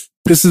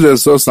 Pacing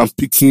themselves and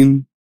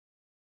picking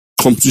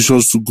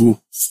competitions to go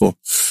for.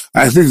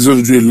 I think he's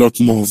going to do a lot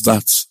more of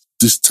that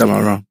this time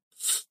around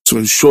to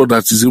ensure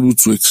that he's able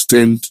to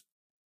extend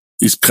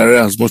his career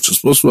as much as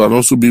possible and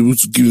also be able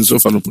to give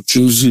himself an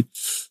opportunity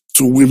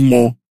to win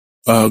more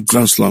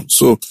Grand Slams.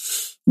 So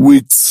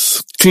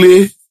with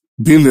Clay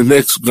being the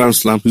next Grand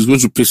Slam, he's going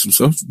to pace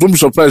himself. Don't be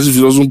surprised if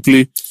he doesn't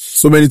play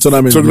so many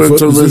tournaments in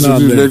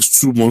the next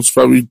 2 months.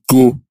 Probably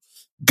go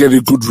get a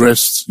good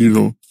rest,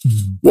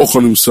 work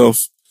on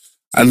himself.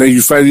 And then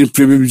you find him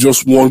play maybe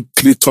just one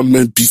Clay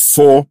tournament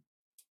before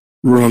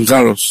Roland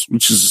Garros,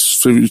 which is his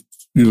favorite,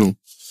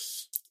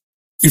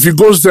 If he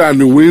goes there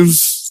and he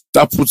wins,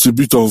 that puts a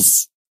bit of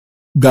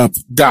gap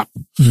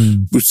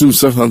between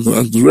himself and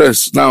the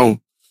rest. Now,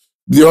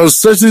 the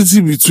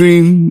uncertainty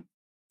between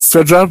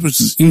Federer,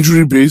 which is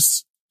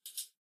injury-based,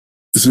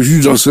 is a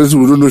huge uncertainty.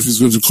 We don't know if he's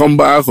going to come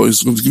back or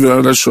he's going to give it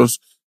another shot.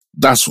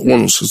 That's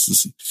one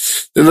uncertainty.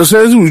 The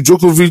uncertainty with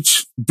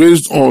Djokovic,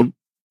 based on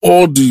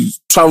all the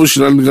travel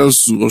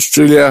shenanigans to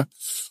Australia,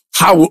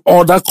 how will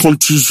other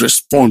countries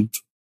respond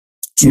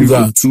to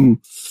that? To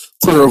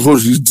quote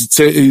unquote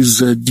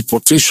his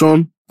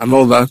deportation and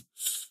all that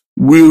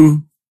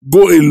will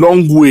go a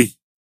long way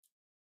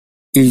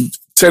in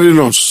telling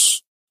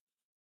us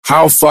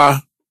how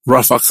far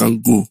Rafa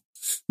can go.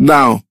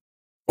 Now,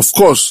 of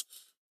course,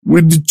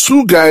 with the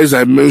two guys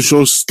I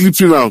mentioned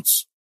sleeping out,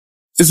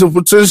 it's a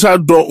potential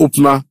door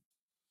opener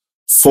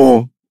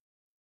for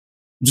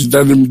the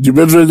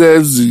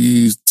Medvedevs,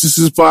 the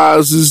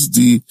Tsitsipas's,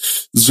 the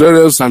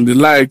Zverevs and the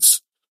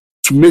likes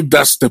to make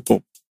that step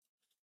up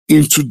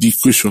into the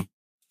equation.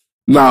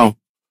 Now,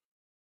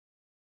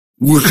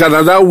 will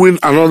Canada win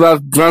another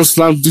Grand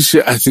Slam this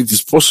year? I think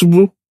it's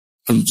possible.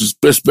 And his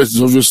best bet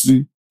is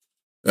obviously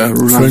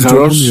Roland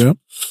Garros. Yeah.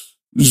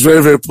 It's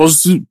very, very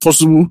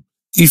possible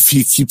if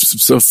he keeps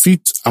himself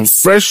fit and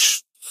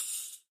fresh.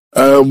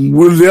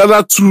 Will the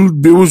other two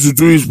be able to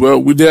do it well?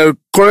 With their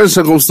current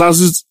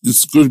circumstances,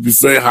 it's going to be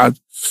very hard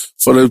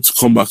for them to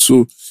come back.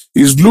 So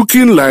it's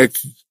looking like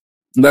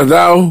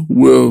Nadal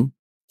will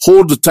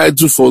hold the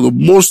title for the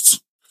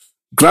most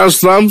Grand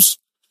Slams,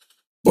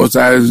 but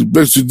I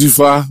beg to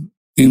differ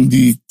in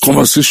the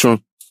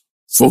conversation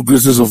for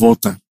greatest of all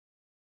time.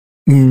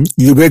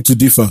 You beg to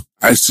differ.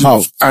 I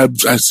still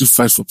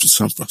fight for Pete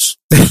Sampras.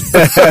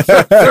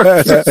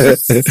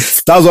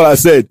 That's what I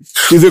said.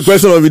 It's a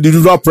question of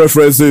individual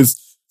preferences.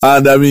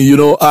 And I mean,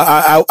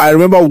 I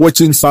remember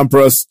watching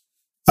Sampras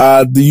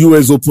at the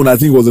US Open. I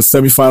think it was a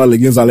semi-final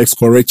against Alex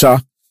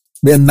Correia.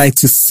 Then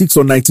 96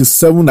 or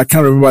 97. I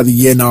can't remember the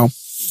year now.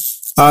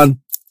 And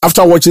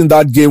after watching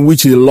that game,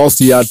 which he lost,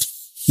 he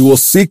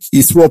was sick.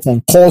 He threw up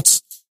on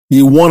court.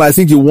 He won. I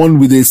think he won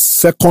with a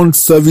second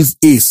service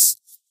ace.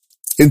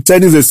 In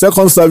tennis, a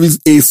second service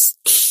ace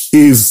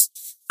is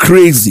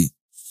crazy,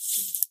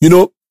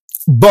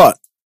 but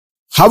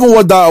having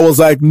what that, I was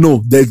like,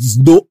 no, there's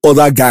no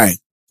other guy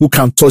who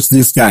can touch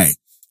this guy.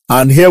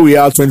 And here we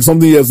are 20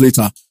 something years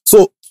later.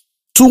 So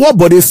to what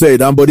Bode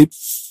said, and Bode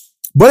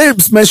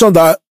mentioned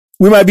that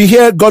we might be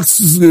here, God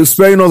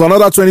sparing us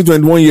another 20,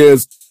 21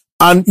 years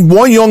And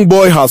one young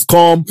boy has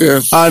come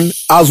and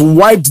has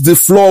wiped the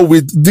floor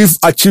with these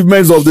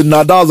achievements of the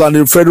Nadals and the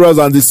Federers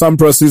and the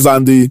Samprases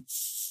and the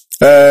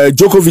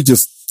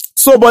Djokovic's.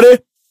 So, buddy,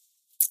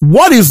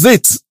 what is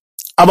it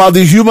about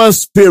the human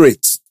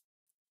spirit,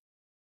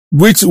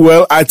 which,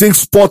 well, I think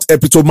sport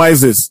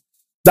epitomizes,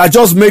 that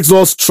just makes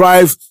us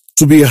strive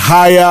to be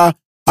higher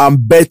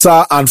and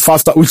better and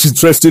faster, which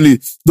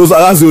interestingly,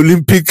 that's the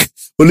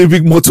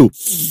Olympic motto.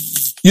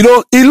 You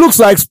know, it looks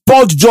like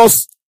sport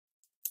just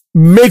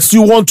makes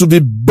you want to be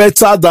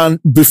better than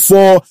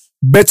before,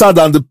 better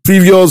than the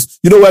previous.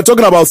 You know, we're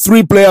talking about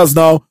 3 players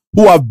now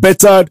who have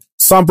bettered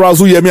Sampras,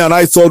 who Yemi and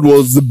I thought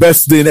was the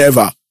best thing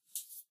ever.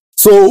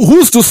 So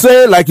who's to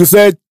say, like you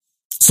said,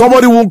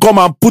 somebody won't come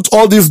and put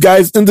all these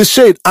guys in the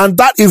shade? And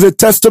that is a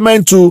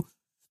testament to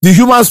the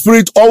human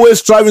spirit always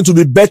striving to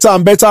be better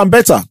and better and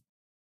better.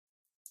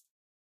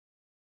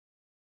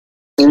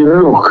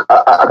 You look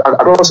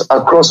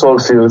across all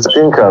fields. I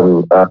think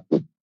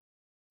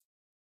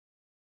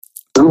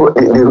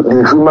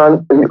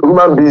the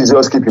human beings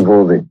just keep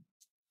evolving.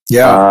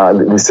 Yeah.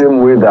 The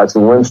same way that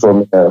we went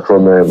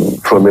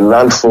from a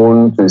land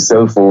phone to a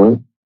cell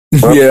phone.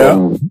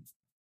 Yeah.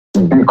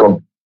 Big,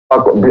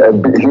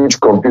 huge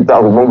computer,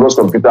 humongous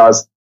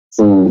computers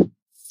to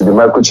the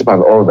microchip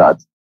and all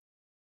that.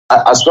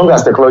 As long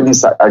as technology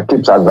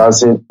keeps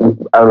advancing,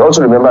 and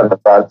also remember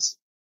that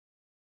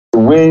the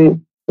way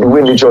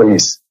nature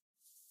is,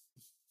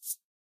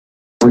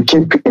 we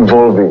keep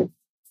evolving,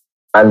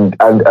 and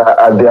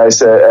there is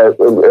the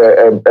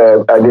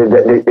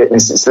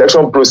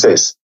selection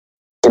process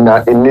in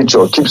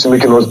nature keeps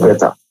making us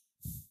better,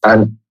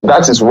 and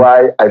that is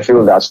why I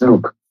feel that,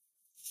 look,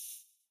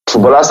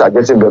 footballers are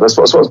getting better,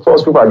 sports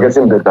people are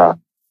getting better,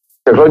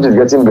 technology is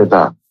getting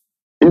better,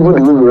 even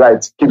the way we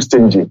write keeps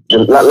changing,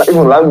 even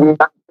language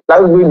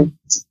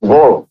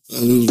evolve,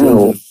 you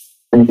know.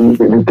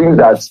 The things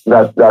that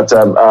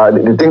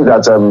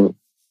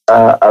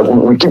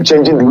we keep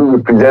changing the way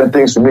we present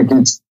things to make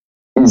it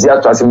easier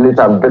to assimilate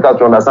and better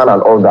to understand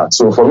and all that.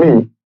 So for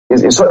me,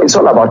 it's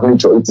all about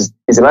nature. It's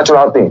a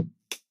natural thing,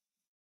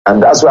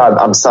 and that's why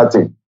I'm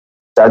certain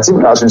that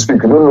even as we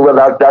speak, we don't know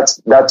whether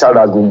that child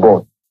has been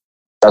born,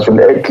 that will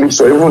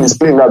eclipse or even is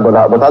playing that,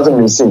 but hasn't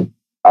been seen.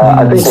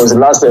 I think it was the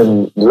last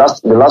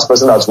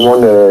person that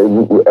won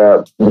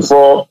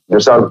before the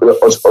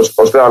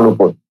Australian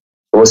Open.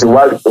 It was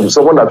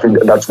someone that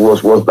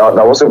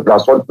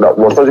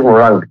was not even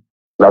ranked.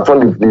 That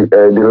won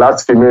the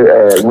last female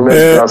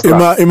women's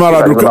Ima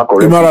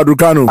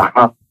Raducanu.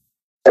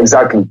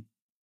 Exactly.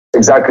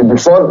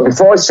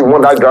 Before she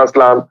won that Grand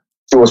Slam,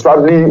 she was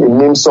probably a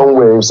name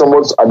somewhere, at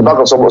the back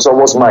of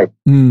someone's mind.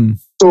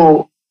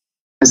 So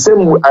the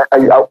same way, I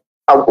don't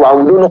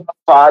know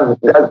how far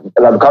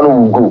Raducanu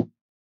will go.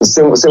 The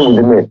same with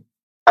the men.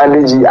 And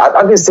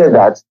having said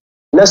that,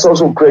 let's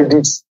also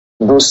credit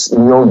those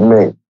young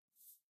men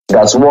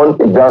that's won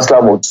a Grand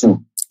Slam or 2.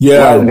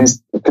 Yeah. While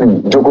these 3,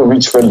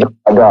 Djokovic, Federer,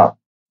 Nadal,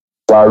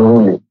 were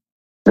ruling.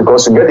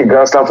 Because to get a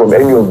Grand Slam from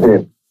any of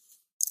them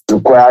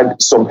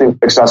required something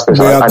extra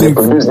special, and they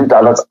produced it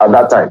at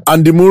that time.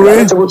 And the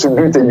Murray? They were able to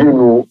do it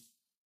again.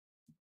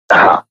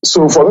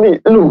 So for me,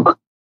 look,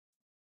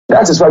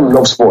 that is why we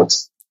love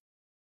sports.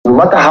 No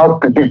matter how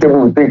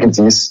predictable we think it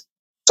is,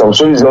 some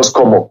stories just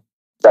come up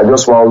that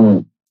just wow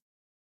you.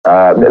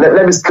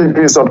 Let me slip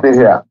in something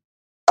here.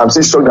 I'm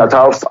still shocked at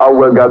how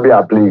well Gambia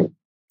are playing.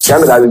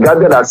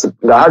 Gambia that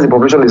has a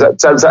population the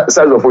size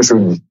of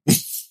Oshodi.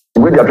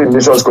 The way they are playing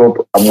Nations Cup,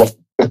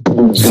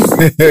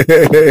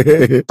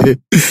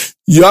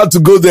 you had to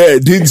go there,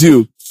 didn't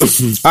you?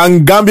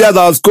 And Gambia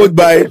that was coached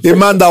by a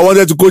man that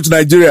wanted to coach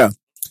Nigeria,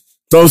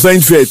 Tom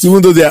Saintfiet.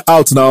 Even though they are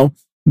out now,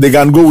 they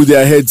can go with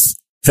their heads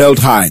held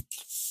high.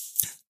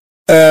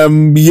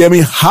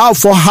 Yemi,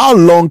 for how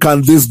long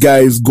can these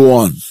guys go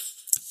on?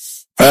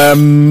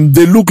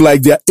 They look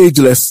like they're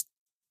ageless.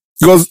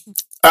 Because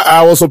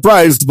I was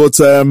surprised, but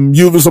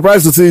you'll be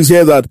surprised to see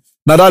here that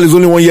Nadal is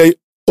only 1 year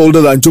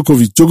older than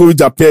Djokovic. Djokovic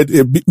appeared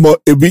a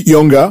bit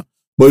younger,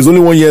 but it's only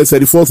 1 year,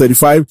 34,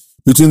 35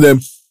 between them.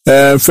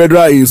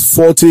 Federer is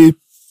 40.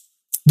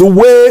 The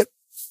way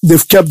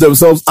they've kept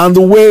themselves and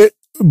the way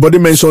Buddy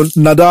mentioned,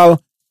 Nadal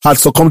had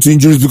succumbed to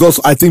injuries because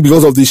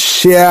of the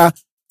sheer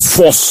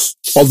force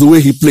of the way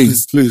he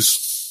plays.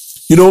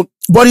 Please. You know,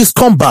 but he's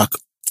come back.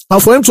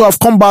 And for him to have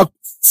come back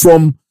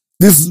from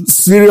these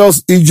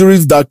serious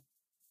injuries that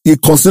he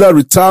considered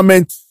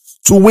retirement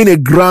to win a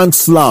Grand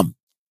Slam,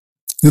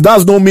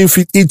 that's no mean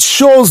feat. It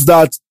shows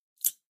that,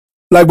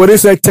 like what they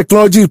said,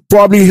 technology is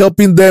probably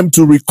helping them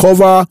to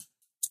recover,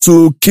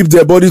 to keep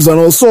their bodies and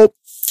also.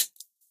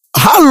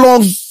 How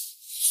long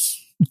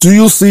do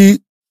you see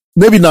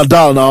maybe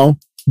Nadal now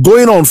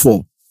going on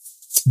for?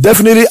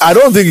 Definitely, I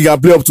don't think he can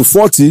play up to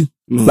 40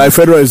 like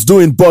Federer is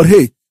doing, but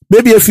hey,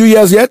 maybe a few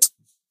years yet?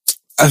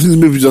 I think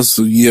maybe just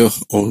a year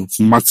or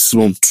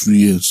maximum 2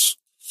 years.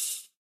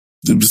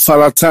 The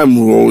father time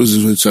will always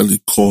eventually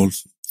call,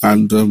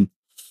 and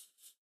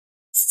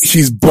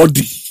his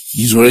body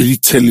is already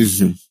telling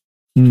him.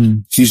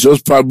 He's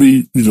just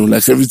probably,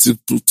 like every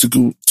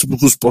typical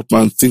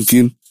sportman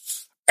thinking,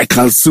 I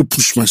can still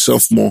push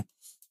myself more.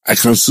 I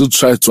can still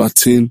try to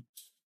attain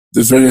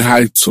the very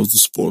heights of the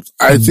sport.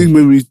 I think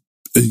maybe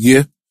a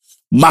year,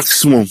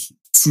 maximum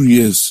 2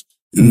 years,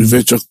 you will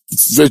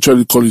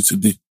eventually call it a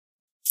day.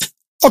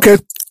 Okay.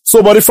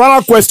 So, but the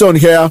final question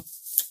here,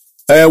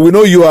 we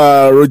know you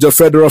are a Roger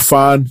Federer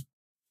fan.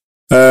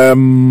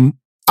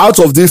 Out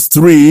of these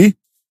three,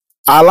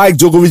 I like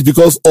Djokovic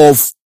because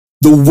of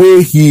the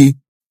way he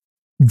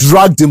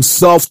dragged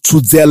himself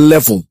to their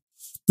level.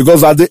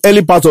 Because at the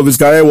early part of his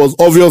career, it was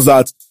obvious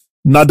that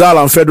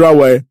Nadal and Federer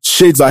were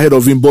shades ahead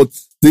of him, but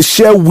the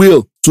sheer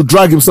will to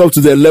drag himself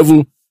to their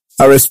level,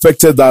 I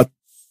respected that.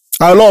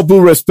 A lot of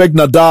people respect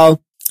Nadal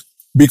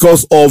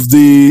because of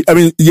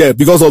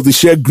because of the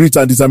sheer grit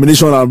and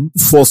determination and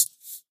force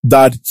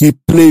that he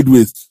played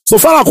with. So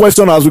final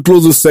question as we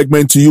close this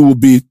segment to you will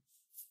be,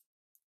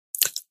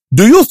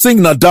 do you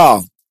think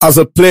Nadal as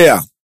a player,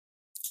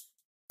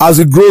 as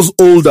he grows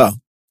older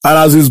and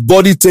as his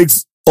body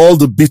takes all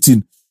the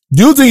beating,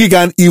 do you think he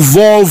can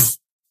evolve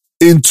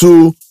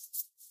into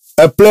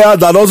a player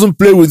that doesn't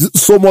play with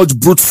so much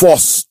brute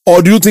force?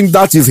 Or do you think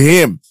that is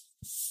him?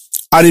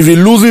 And if he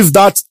loses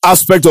that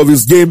aspect of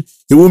his game,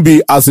 he won't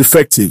be as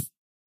effective.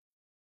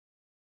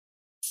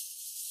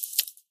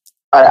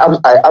 I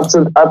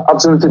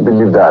absolutely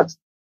believe that.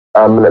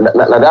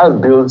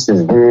 Nadal built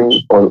his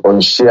game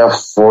on sheer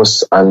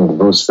force and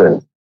brute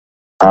strength.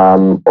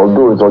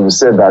 Although it was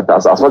said that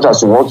as much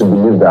as you want to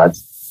believe that,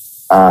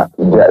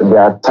 there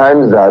are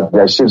times that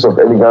there are shapes of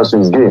elegance to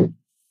his game.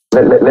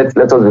 Let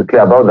us be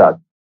clear about that.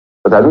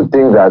 But I do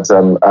think that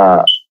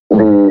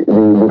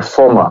the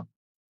former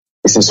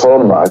is his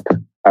hallmark,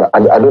 and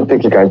I don't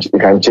think he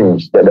can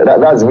change.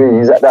 That's where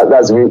he's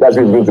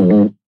going to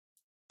be.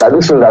 I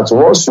do feel that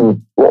once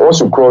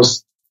you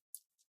cross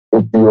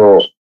into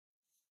your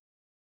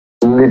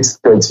late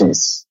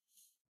 30s,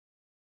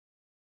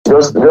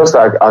 just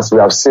like as we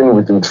have seen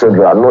with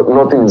Federer,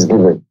 nothing is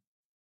given.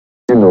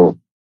 You know,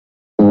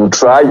 you will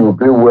try, you will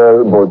play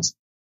well, but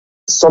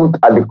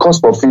at the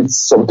cost of it,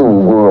 something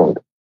will go wrong.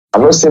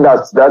 I'm not saying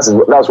that's what's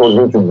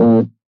going to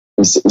be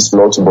his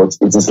lot, but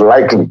it is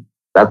likely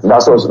that's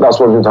what's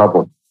going to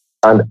happen.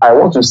 And I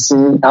want to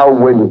see how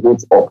well he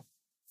holds up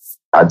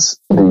at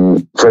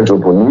the French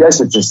Open. Yes,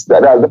 it is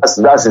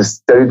that's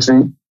his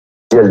territory.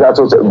 Yes, that's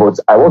also, but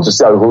I want to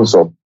see how he holds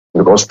up,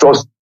 because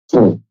trust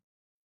me,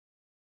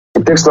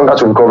 it takes longer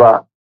to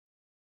recover.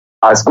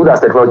 As good as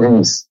technology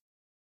is,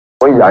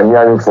 when you are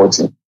nearing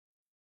 40,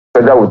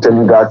 Federer will tell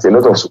you that, a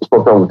lot of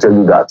sportsmen will tell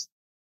you that.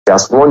 He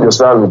has won the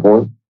Australian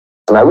Open,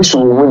 and I wish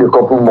we would win a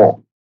couple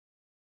more,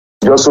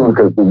 just so we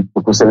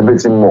could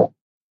celebrate him more.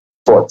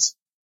 But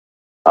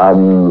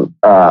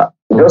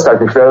just like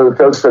we felt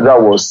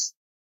Federer was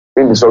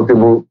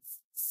indestructible,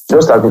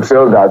 just like we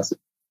felt that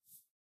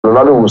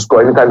Ronaldo will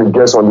score anytime he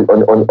gets on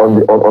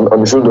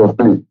the field of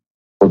play.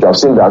 But I've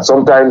seen that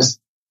sometimes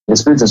the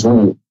spirit is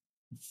willing,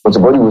 but the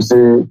body will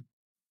say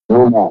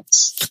no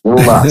mass.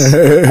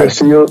 I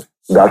feel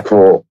that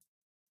for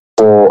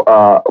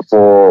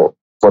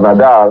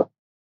Nadal,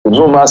 the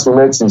no mass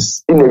moment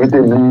is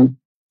inevitably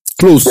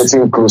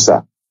getting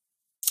closer.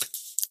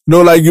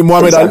 No, like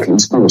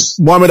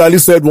Muhammad Ali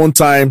said one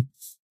time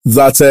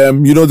that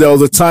there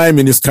was a time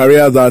in his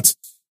career that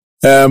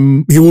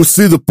he will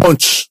see the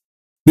punch.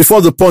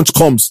 Before the punch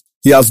comes,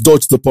 he has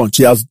dodged the punch.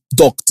 He has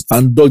ducked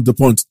and dodged the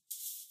punch.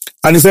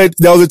 And he said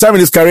there was a time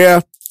in his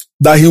career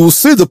that he will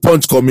see the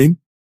punch coming.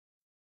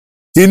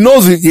 He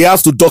knows he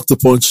has to duck the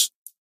punch,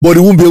 but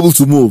he won't be able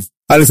to move.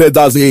 And he said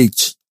that's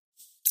age.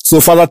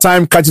 So Father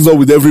Time catches up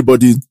with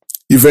everybody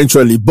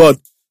eventually. But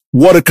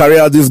what a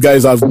career these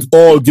guys have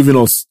all given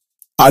us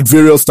at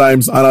various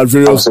times and at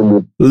various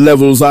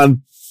levels.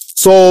 And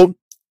so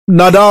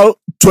Nadal,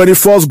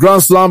 21st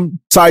Grand Slam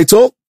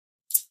title.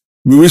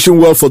 We wish him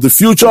well for the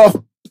future.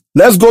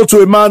 Let's go to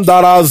a man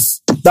that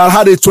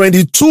had a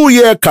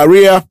 22-year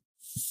career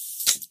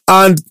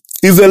and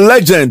is a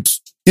legend.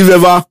 If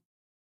ever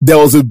there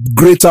was a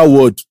greater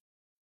word,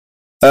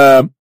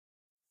 we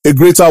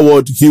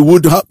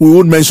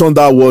would mention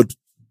that word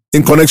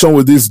in connection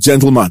with this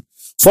gentleman.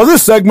 For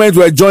this segment,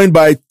 we're joined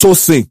by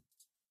Tosin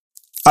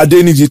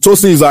Adeniji.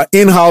 Tosin is our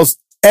in-house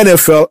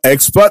NFL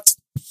expert.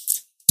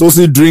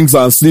 Tosin drinks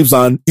and sleeps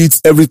and eats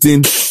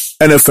everything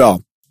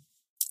NFL.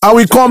 And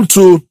we come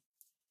to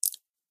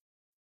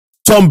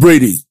Tom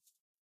Brady,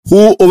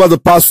 who over the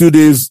past few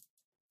days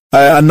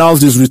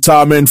announced his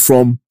retirement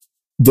from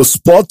the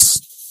sport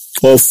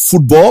of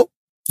football.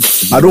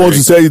 I don't want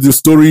to tell you the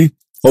story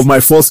of my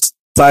first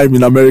time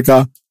in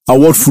America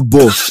and what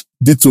football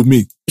did to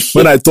me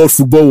when I thought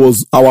football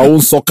was our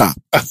own soccer.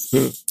 That's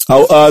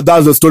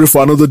a story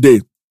for another day.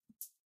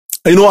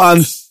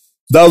 And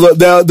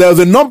there's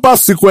a number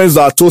sequence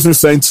that Tosin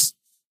sent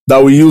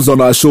that we use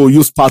on our show,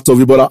 use part of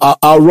it, but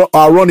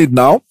I'll run it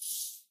now.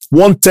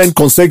 Won 10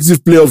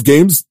 consecutive playoff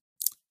games,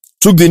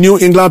 took the New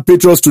England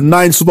Patriots to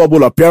 9 Super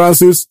Bowl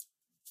appearances,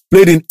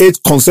 played in 8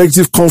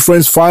 consecutive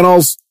conference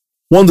finals,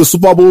 won the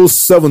Super Bowl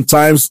 7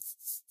 times,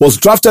 was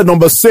drafted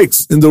number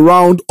 6 in the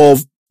round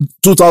of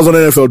 2000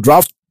 NFL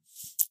draft,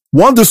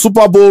 won the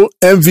Super Bowl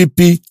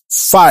MVP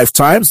 5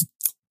 times,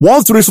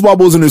 won 3 Super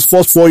Bowls in his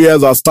first 4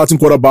 years as starting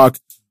quarterback,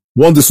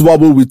 won the Super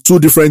Bowl with 2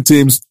 different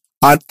teams,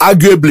 and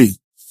arguably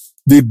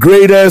the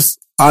greatest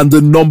and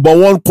the number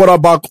 1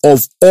 quarterback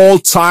of all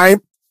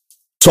time,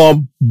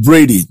 Tom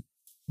Brady.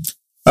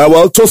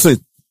 Well,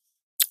 Tosin,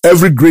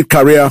 every great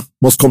career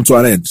must come to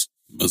an end.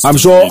 I'm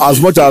sure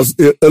as much as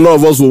a lot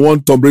of us will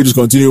want Tom Brady to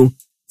continue,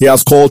 he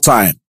has called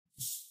time.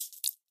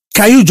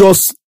 Can you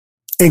just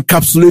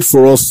encapsulate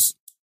for us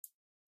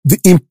the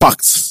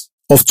impacts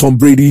of Tom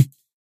Brady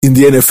in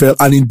the NFL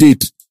and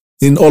indeed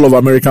in all of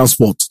American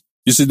sport?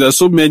 You see, there's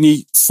so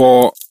many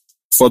for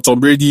Tom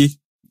Brady.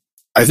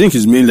 I think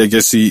his main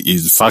legacy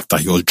is the fact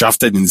that he was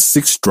drafted in the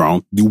 6th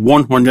round, the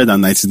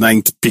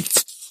 199th pick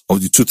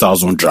of the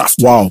 2000 draft.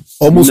 Wow.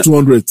 Almost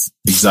 200.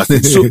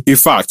 Exactly. So, in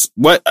fact,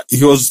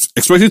 he was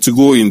expected to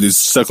go in the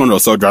 2nd or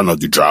 3rd round of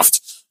the draft.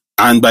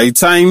 And by the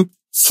time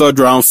 3rd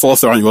round,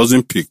 4th round, he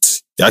wasn't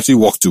picked, he actually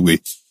walked away.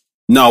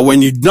 Now,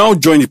 when he now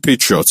joined the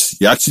Patriots,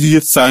 he actually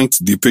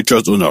thanked the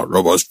Patriots owner,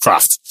 Robert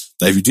Kraft,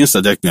 that if he didn't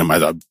select me, I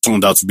might have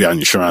turned out to be an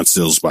insurance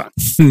salesman.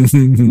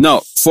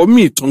 Now, for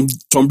me, Tom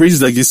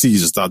Brady's legacy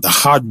is that the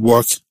hard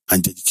work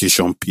and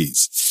dedication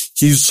pays.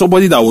 He's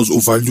somebody that was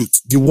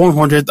overlooked, the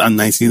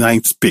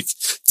 199th pick,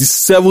 the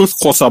 7th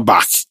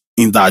quarterback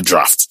in that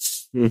draft.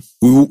 We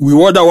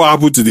wonder what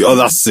happened to the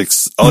other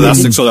 6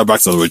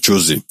 quarterbacks that were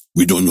chosen.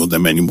 We don't know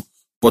them anymore.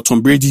 But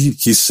Tom Brady,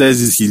 he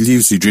says he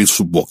lives, he dreams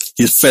football.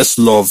 His first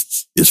love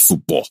is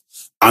football.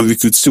 And we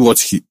could see what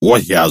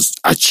he has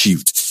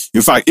achieved.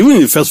 In fact, even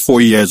in the first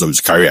 4 years of his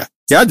career,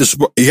 he had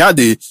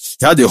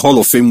a Hall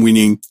of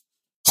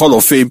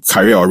Fame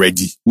career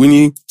already,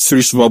 winning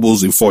 3 Super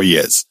Bowls in 4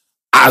 years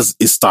as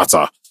a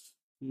starter.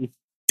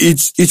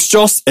 It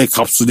just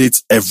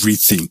encapsulates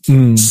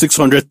everything.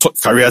 600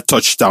 career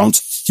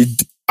touchdowns.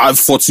 At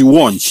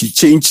 41, he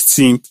changed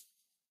team,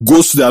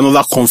 goes to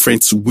another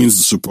conference, wins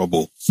the Super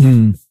Bowl.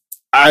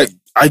 I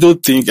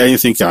don't think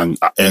anything can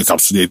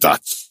encapsulate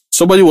that.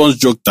 Somebody once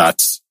joked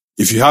that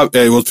if you have,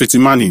 it was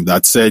Peyton Manning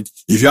that said,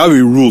 if you have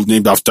a rule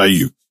named after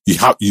you,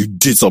 you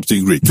did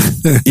something great.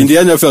 In the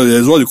NFL,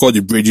 there's what they call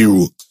the Brady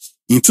rule.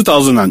 In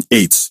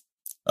 2008,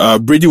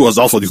 Brady was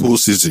out for the whole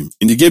season.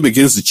 In the game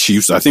against the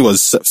Chiefs, I think it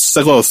was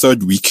 2nd or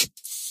 3rd week,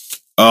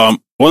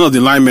 one of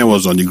the linemen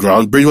was on the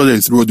ground. Brady wanted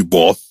to throw the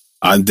ball,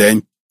 and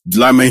then the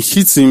lineman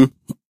hit him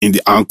in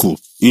the ankle,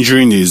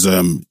 injuring his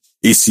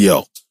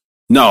ACL.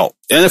 Now,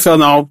 NFL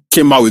now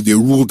came out with a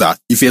rule that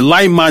if a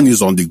lineman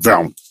is on the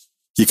ground,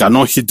 he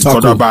cannot hit the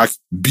quarterback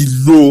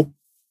below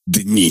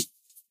the knee.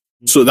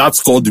 So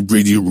that's called the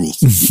Brady rule.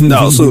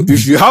 Now, so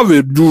if you have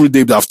a rule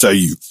named after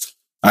you,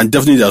 and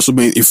definitely there are so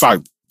many, in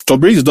fact, Tom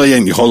Brady is not yet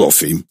in the Hall of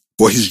Fame,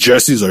 but his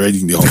jersey is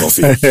already in the Hall of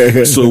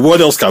Fame. So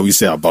what else can we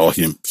say about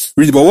him?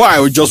 Really, but what I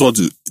would just want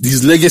to,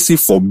 his legacy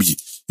for me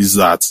is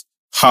that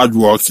hard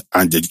work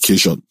and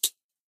dedication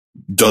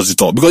does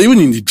it all. Because even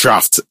in the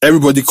draft,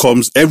 everybody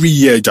comes every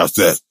year just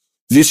there.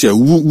 This year,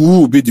 who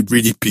will be the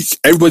Brady pick?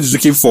 Everybody's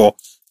looking for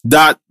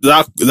that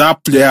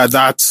player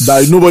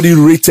that nobody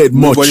rated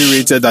much. Nobody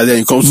rated that, then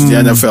he comes to the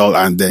NFL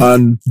and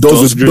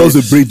does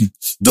a Brady.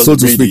 So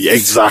to speak.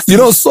 Exactly.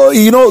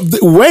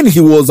 When he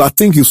was, I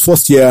think his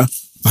first year,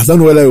 I don't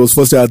know whether it was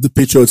first year at the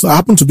Patriots. I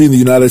happened to be in the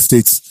United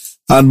States,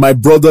 and my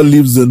brother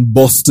lives in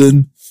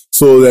Boston.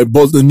 So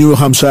the New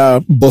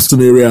Hampshire,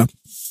 Boston area.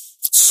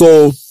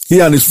 So he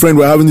and his friend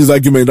were having this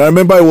argument. I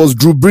remember it was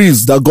Drew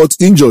Brees that got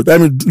injured.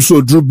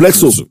 Drew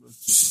Bledsoe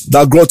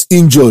that got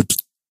injured.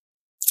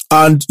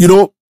 And,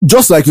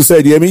 just like you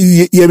said,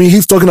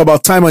 he's talking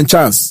about time and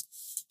chance.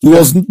 He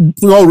was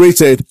not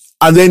rated,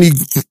 and then he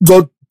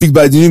got picked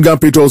by the New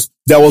England Patriots.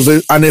 There was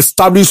an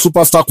established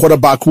superstar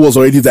quarterback who was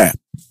already there.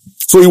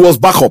 So he was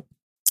backup.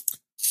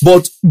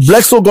 But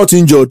Bledsoe got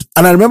injured,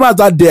 and I remember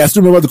that day, I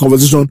still remember the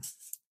conversation,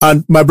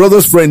 and my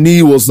brother's friend,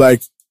 Nee, was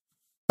like,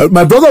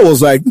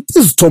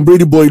 this Tom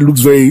Brady boy looks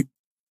very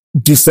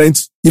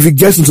decent. If he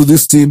gets into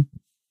this team,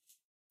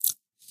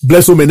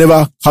 Bledsoe may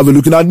never have a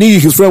look. Now, Nee,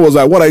 his friend, was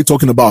like, what are you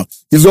talking about?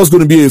 It's just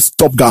going to be a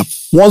stopgap.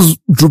 Once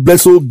Drew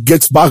Bledsoe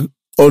gets back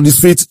on his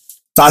feet,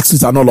 that's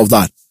it and all of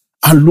that.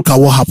 And look at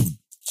what happened.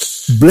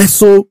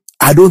 Bledsoe,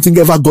 I don't think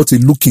ever got a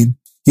look in.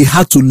 He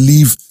had to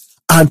leave,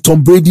 and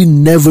Tom Brady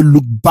never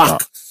looked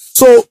back.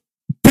 So,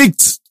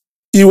 picked,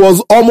 he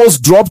was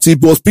almost dropped. He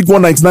was picked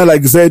 199,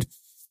 like you said.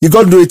 He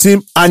got into a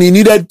team, and he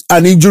needed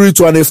an injury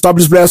to an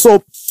established player.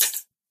 So,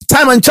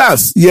 time and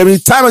chance.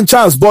 Time and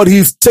chance, but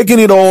he's taking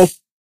it all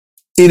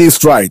in his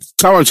stride.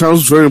 Time and chance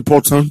is very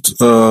important.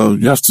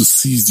 You have to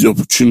seize the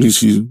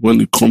opportunity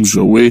when it comes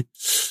your way.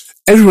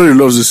 Everybody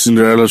loves the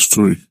Cinderella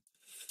story.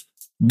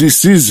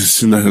 This is the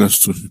Cinderella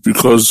story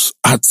because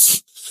at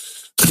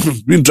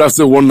being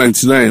drafted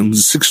 199 in the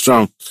 6th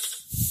round,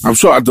 I'm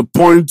sure at the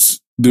point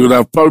they would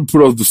have probably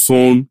put off the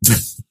phone,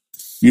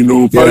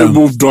 probably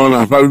moved on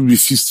and probably be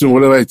feasting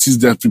whatever it is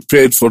they're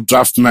prepared for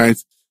draft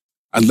night.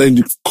 And then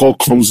the call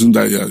comes in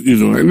that,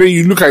 and then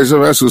you look at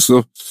yourself and ask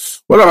yourself,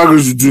 what am I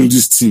going to do in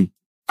this team?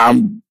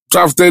 I'm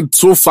drafted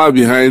so far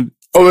behind.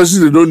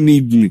 Obviously, they don't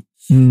need me.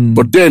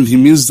 But then he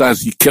means that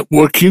he kept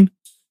working.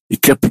 he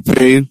kept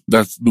preparing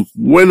that, look,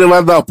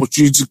 whenever the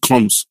opportunity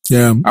comes,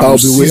 I'll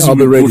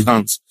be ready. Both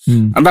hands.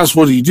 And that's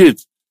what he did.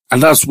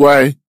 And that's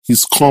why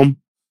he's come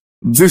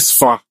this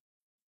far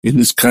in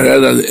his career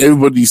that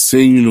everybody's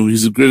saying,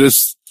 he's the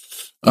greatest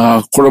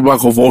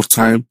quarterback of all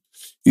time.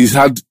 He's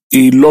had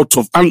a lot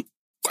of, and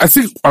I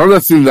think another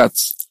thing that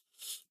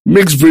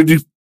makes Brady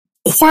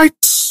quite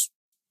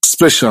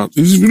special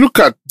is if you look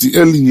at the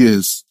early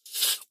years,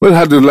 when he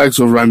had the likes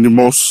of Randy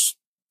Moss,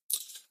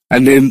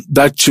 and then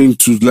that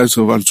changed to the likes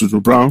of Antonio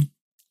Brown,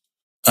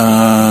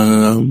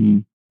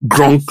 Gronk,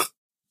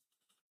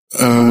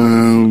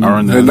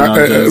 Ron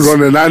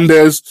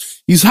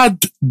Hernandez. He's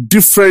had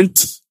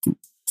different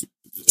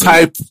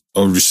type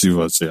of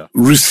receivers,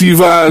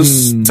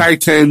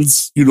 tight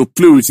ends,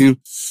 play with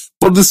him.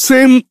 But the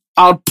same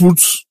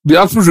output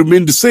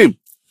remained the same.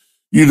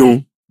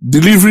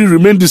 Delivery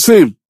remained the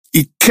same.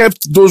 He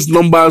kept those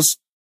numbers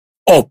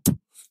up,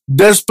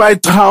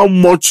 despite how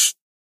much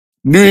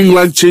New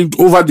England changed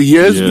over the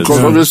years,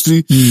 because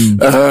obviously,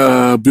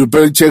 Bill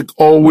Belichick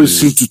always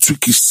seemed to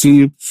tweak his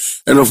team.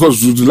 And of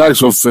course, with the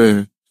likes of,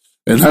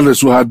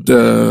 Hernandez who had,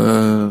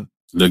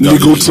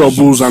 legal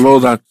troubles and all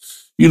that,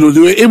 they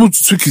were able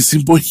to tweak his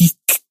team, but he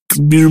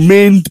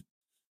remained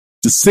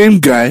the same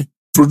guy,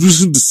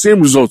 producing the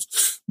same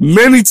results.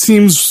 Many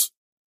teams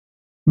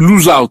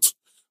lose out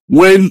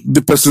when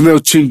the personnel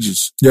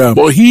changes.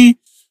 But he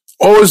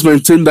always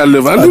maintained that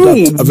level. And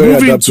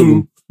moving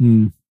to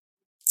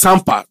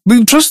Tampa. The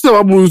interesting thing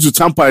about moving to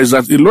Tampa is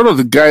that a lot of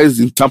the guys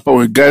in Tampa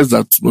were guys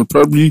that were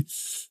probably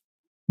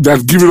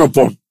that given up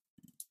on.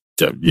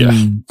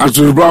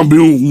 Antonio Brown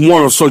being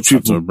one of such people.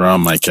 Antonio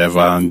Brown, Mike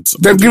Evans.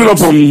 They've given up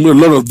on a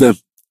lot of them.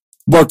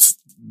 But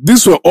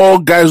these were all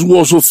guys who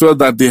also felt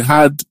that they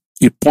had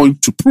a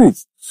point to prove.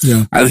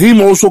 And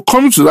him also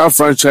coming to that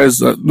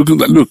franchise,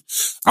 looking at, look,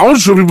 I want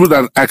to show people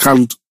that I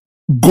can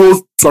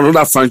go to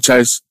another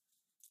franchise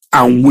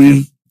and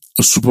win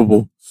a Super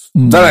Bowl.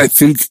 That I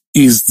think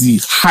is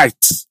the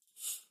height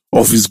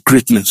of his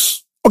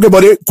greatness. Okay,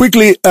 but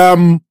quickly,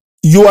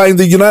 you are in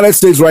the United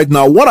States right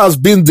now. What has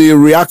been the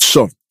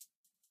reaction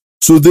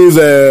to this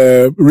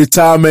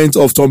retirement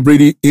of Tom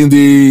Brady in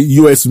the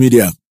US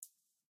media?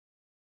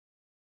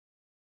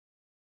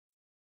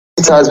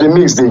 It has been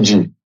mixed,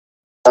 AG.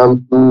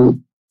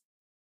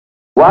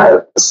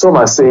 While some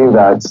are saying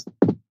that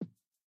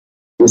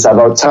it's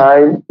about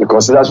time he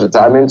considers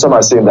retirement, some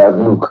are saying that,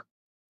 look,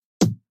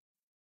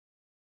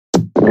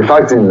 the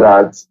fact is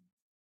that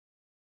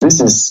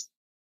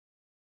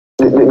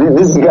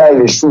this guy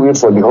is shooting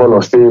for the Hall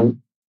of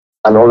Fame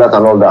and all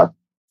that.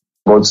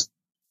 But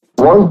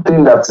one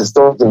thing that is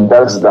talking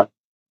that is that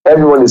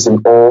everyone is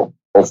in awe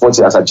of what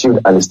he has achieved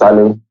and his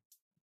talent.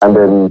 And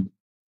then,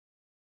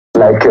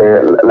 like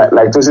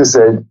Tosi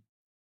said,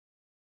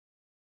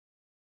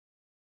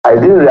 I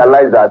didn't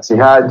realize that he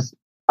had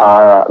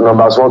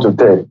numbers 1 to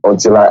 10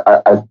 until I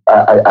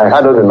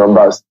had all the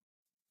numbers.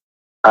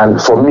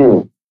 And for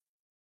me,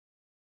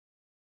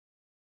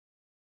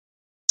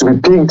 to be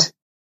picked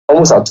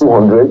almost at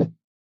 200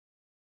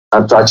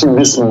 and to achieve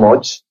this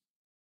much,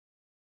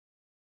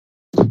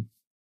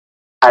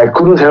 I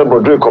couldn't help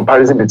but do a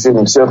comparison between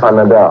himself and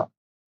Nadal.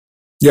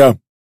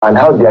 And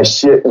how they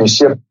share the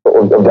shape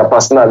of their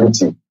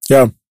personality.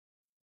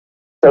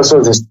 Tells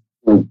us this,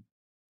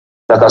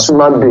 that as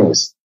human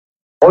beings,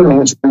 all you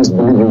need to do is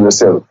believe in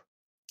yourself.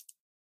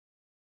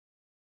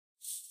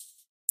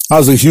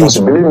 As a huge, once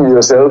you believe in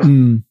yourself,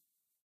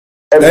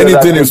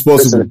 anything is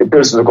possible. A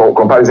personal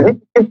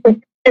comparison.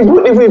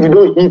 Even if you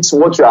don't hit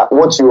what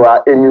you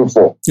are aiming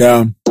for, you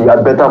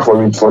are better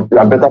for it. You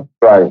are better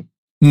trying.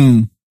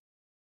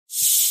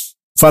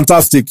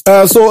 Fantastic.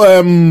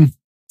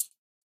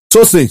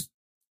 Tosi,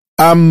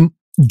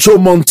 Joe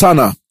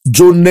Montana,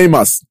 Joe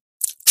Namath,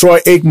 Troy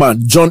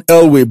Aikman, John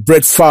Elway,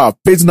 Brett Favre,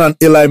 Peyton and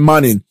Eli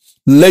Manning,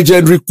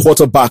 legendary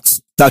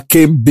quarterbacks that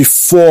came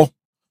before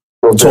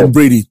Tom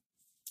Brady.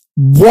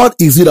 What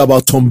is it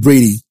about Tom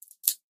Brady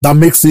that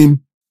makes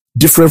him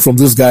different from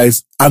these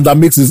guys and that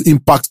makes his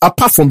impact,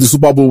 apart from the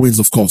Super Bowl wins,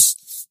 of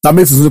course, that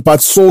makes his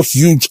impact so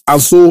huge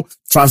and so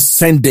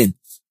transcendent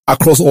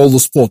across all the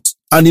sports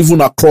and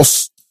even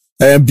across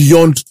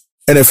beyond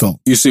NFL?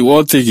 You see,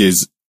 one thing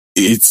is,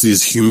 it's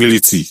his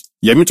humility.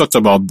 Yemi talked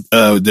about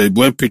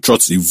when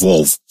Patriots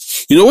evolve.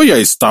 When you're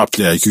a star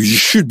player, you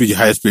should be the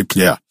highest paid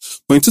player.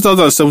 But in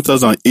 2007,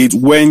 2008,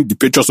 when the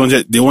Patriots had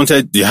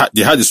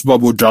the Super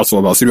Bowl draft for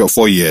about 3 or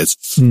 4 years,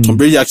 Tom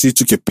Brady actually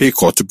took a pay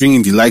cut to bring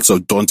in the likes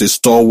of Dante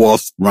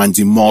Stallworth,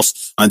 Randy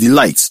Moss, and the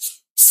likes.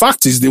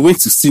 Fact is, they went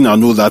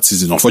 16-0 that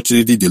season.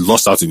 Unfortunately, they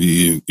lost out in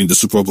the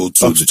Super Bowl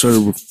to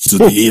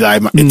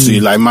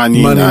Eli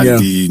Manning and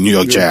the New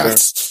York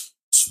Giants.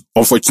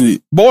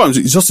 Unfortunately, but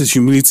it's just his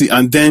humility,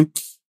 and then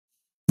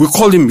we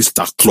call him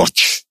Mr.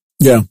 Clutch.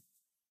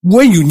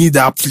 When you need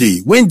that play,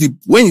 when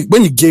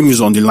the game is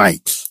on the line.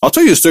 I'll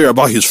tell you a story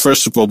about his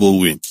first Super Bowl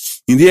win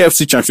in the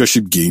AFC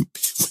Championship game.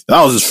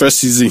 That was his first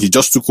season. He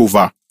just took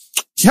over.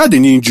 He had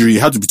an injury. He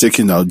had to be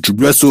taken out. Drew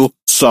Bledsoe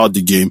saw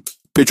the game.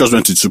 Patriots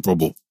went to the Super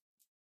Bowl.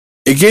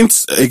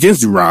 against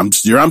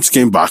the Rams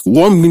came back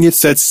 1 minute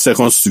 30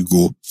 seconds to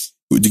go.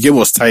 The game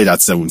was tied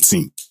at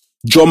 17.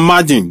 John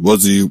Madden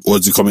was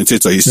the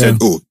commentator. He said,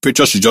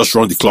 Patriots should just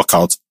run the clock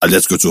out and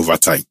let's go to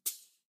overtime.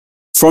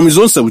 From his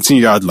own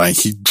 17-yard line,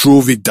 he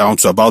drove it down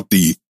to about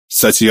the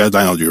 30-yard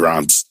line of the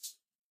Rams.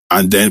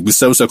 And then with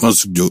 7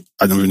 seconds to go,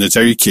 and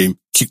Vinatieri came,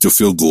 kicked a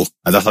field goal,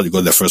 and that's how they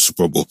got their first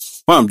Super Bowl.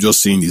 What I'm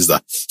just saying is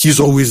that he's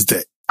always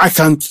there.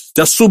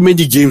 There's so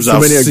many games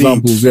I've seen.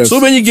 Examples, yes.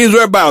 So many games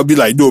whereby I'll be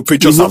like, no,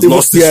 Patriots have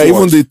lost this one.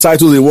 Even the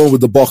title they won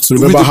with the Bucs.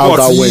 Remember how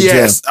that went?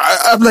 Yes. Yeah.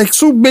 I'm like,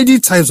 so many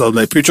times I was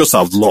like, Patriots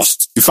have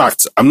lost. In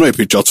fact, I'm not a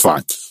Patriots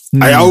fan.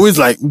 I always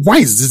like, why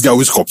is this guy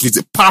always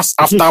completing pass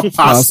after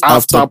pass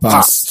after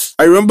pass?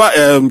 I remember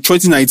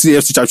 2019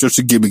 AFC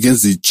Championship game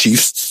against the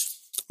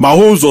Chiefs.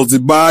 Mahomes was the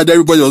bad.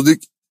 Everybody was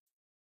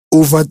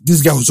like,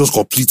 this guy was just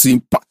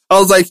completing. I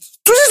was like,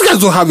 do these guys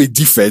don't have a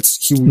defense?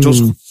 He will just,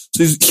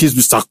 so he's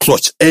Mr.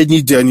 Clutch.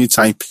 Any day,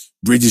 anytime.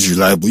 Brady's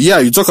reliable. Yeah,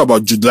 you talk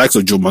about the likes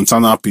of Joe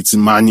Montana,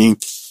 Peyton Manning,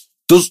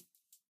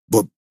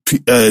 but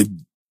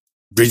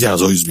Brady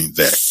has always been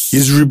there.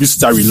 He's really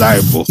Mr.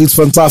 Reliable. It's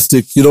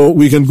fantastic.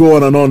 We can go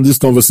on and on this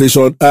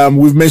conversation.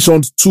 We've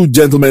mentioned two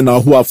gentlemen now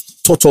who have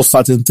taught us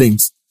certain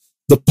things.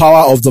 The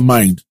power of the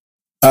mind.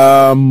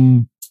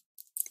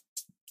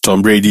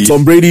 Tom Brady,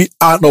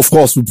 and of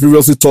course, we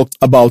previously talked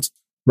about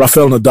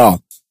Rafael Nadal.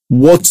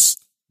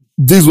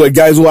 These were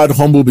guys who had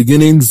humble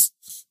beginnings.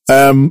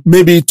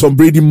 Maybe Tom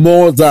Brady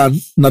more than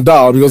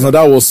Nadal, because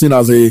Nadal was seen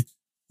as a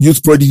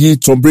youth prodigy.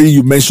 Tom Brady,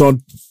 you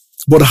mentioned,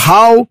 but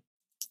how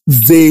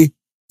they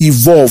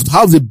evolved,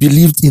 how they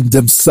believed in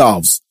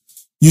themselves.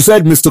 You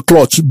said Mr.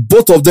 Clutch.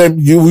 Both of them,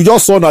 we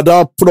just saw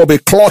Nadal put up a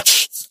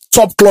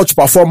top clutch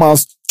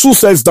performance, 2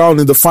 sets down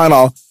in the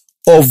final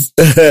of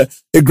a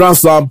Grand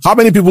Slam. How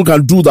many people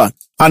can do that?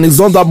 And he's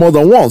done that more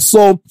than once.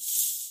 So,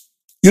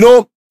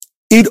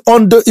 it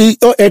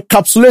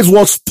encapsulates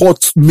what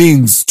sport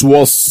means to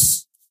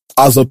us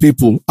as a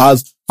people,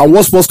 and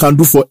what sports can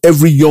do for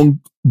every young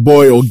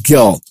boy or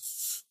girl.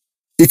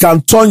 It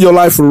can turn your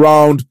life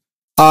around.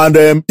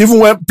 And even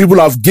when people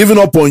have given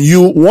up on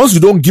you, once you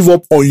don't give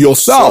up on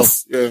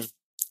yourself,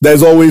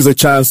 there's always a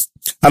chance.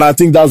 And I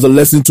think that's the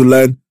lesson to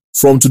learn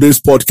from today's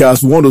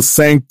podcast. We want to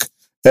thank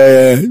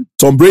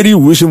Tom Brady.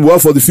 We wish him well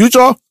for the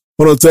future.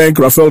 We want to thank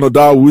Rafael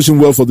Nadal. We wish him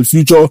well for the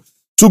future.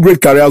 2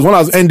 great careers. One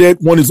has ended.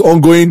 One is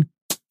ongoing.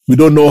 We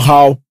don't know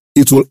how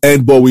it will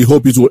end, but we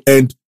hope it will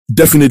end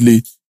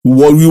definitely.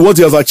 What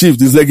he has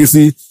achieved, his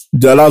legacy,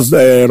 the last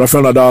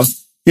Rafael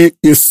Nadal, it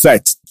is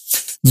set.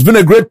 It's been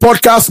a great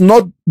podcast,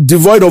 not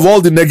devoid of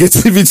all the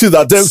negativity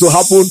that tends to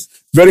happen.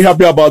 Very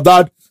happy about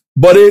that.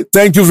 Buddy,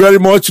 thank you very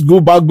much. Go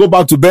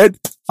back to bed.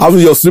 Have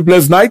your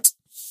sleepless night.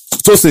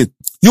 Tosin,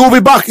 you will be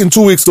back in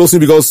 2 weeks,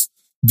 Tosin, because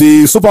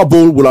the Super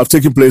Bowl will have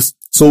taken place.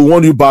 So we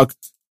want you back.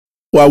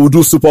 Well, we'll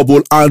do Super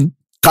Bowl and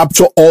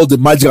capture all the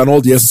magic and all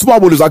the essence. Super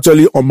Bowl is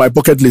actually on my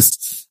bucket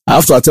list. I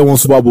have to attend one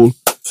Super Bowl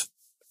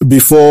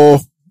before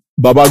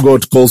Baba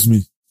God calls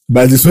me,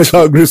 by the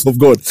special grace of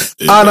God.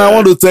 Yeah. And I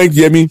want to thank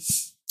Yemi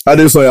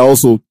Adesoya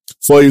also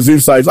for his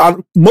insights.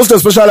 And most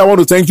especially, I want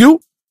to thank you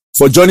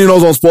for joining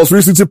us on Sports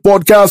 360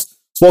 Podcast.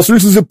 Sports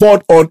 360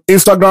 Pod on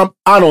Instagram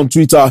and on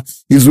Twitter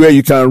is where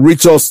you can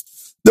reach us.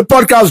 The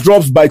podcast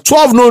drops by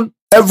 12 noon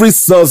every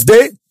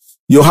Thursday.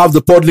 You have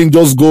the pod link.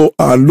 Just go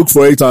and look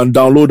for it and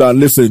download and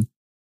listen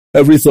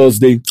every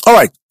Thursday. All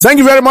right. Thank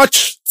you very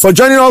much for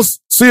joining us.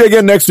 See you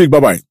again next week.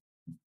 Bye-bye.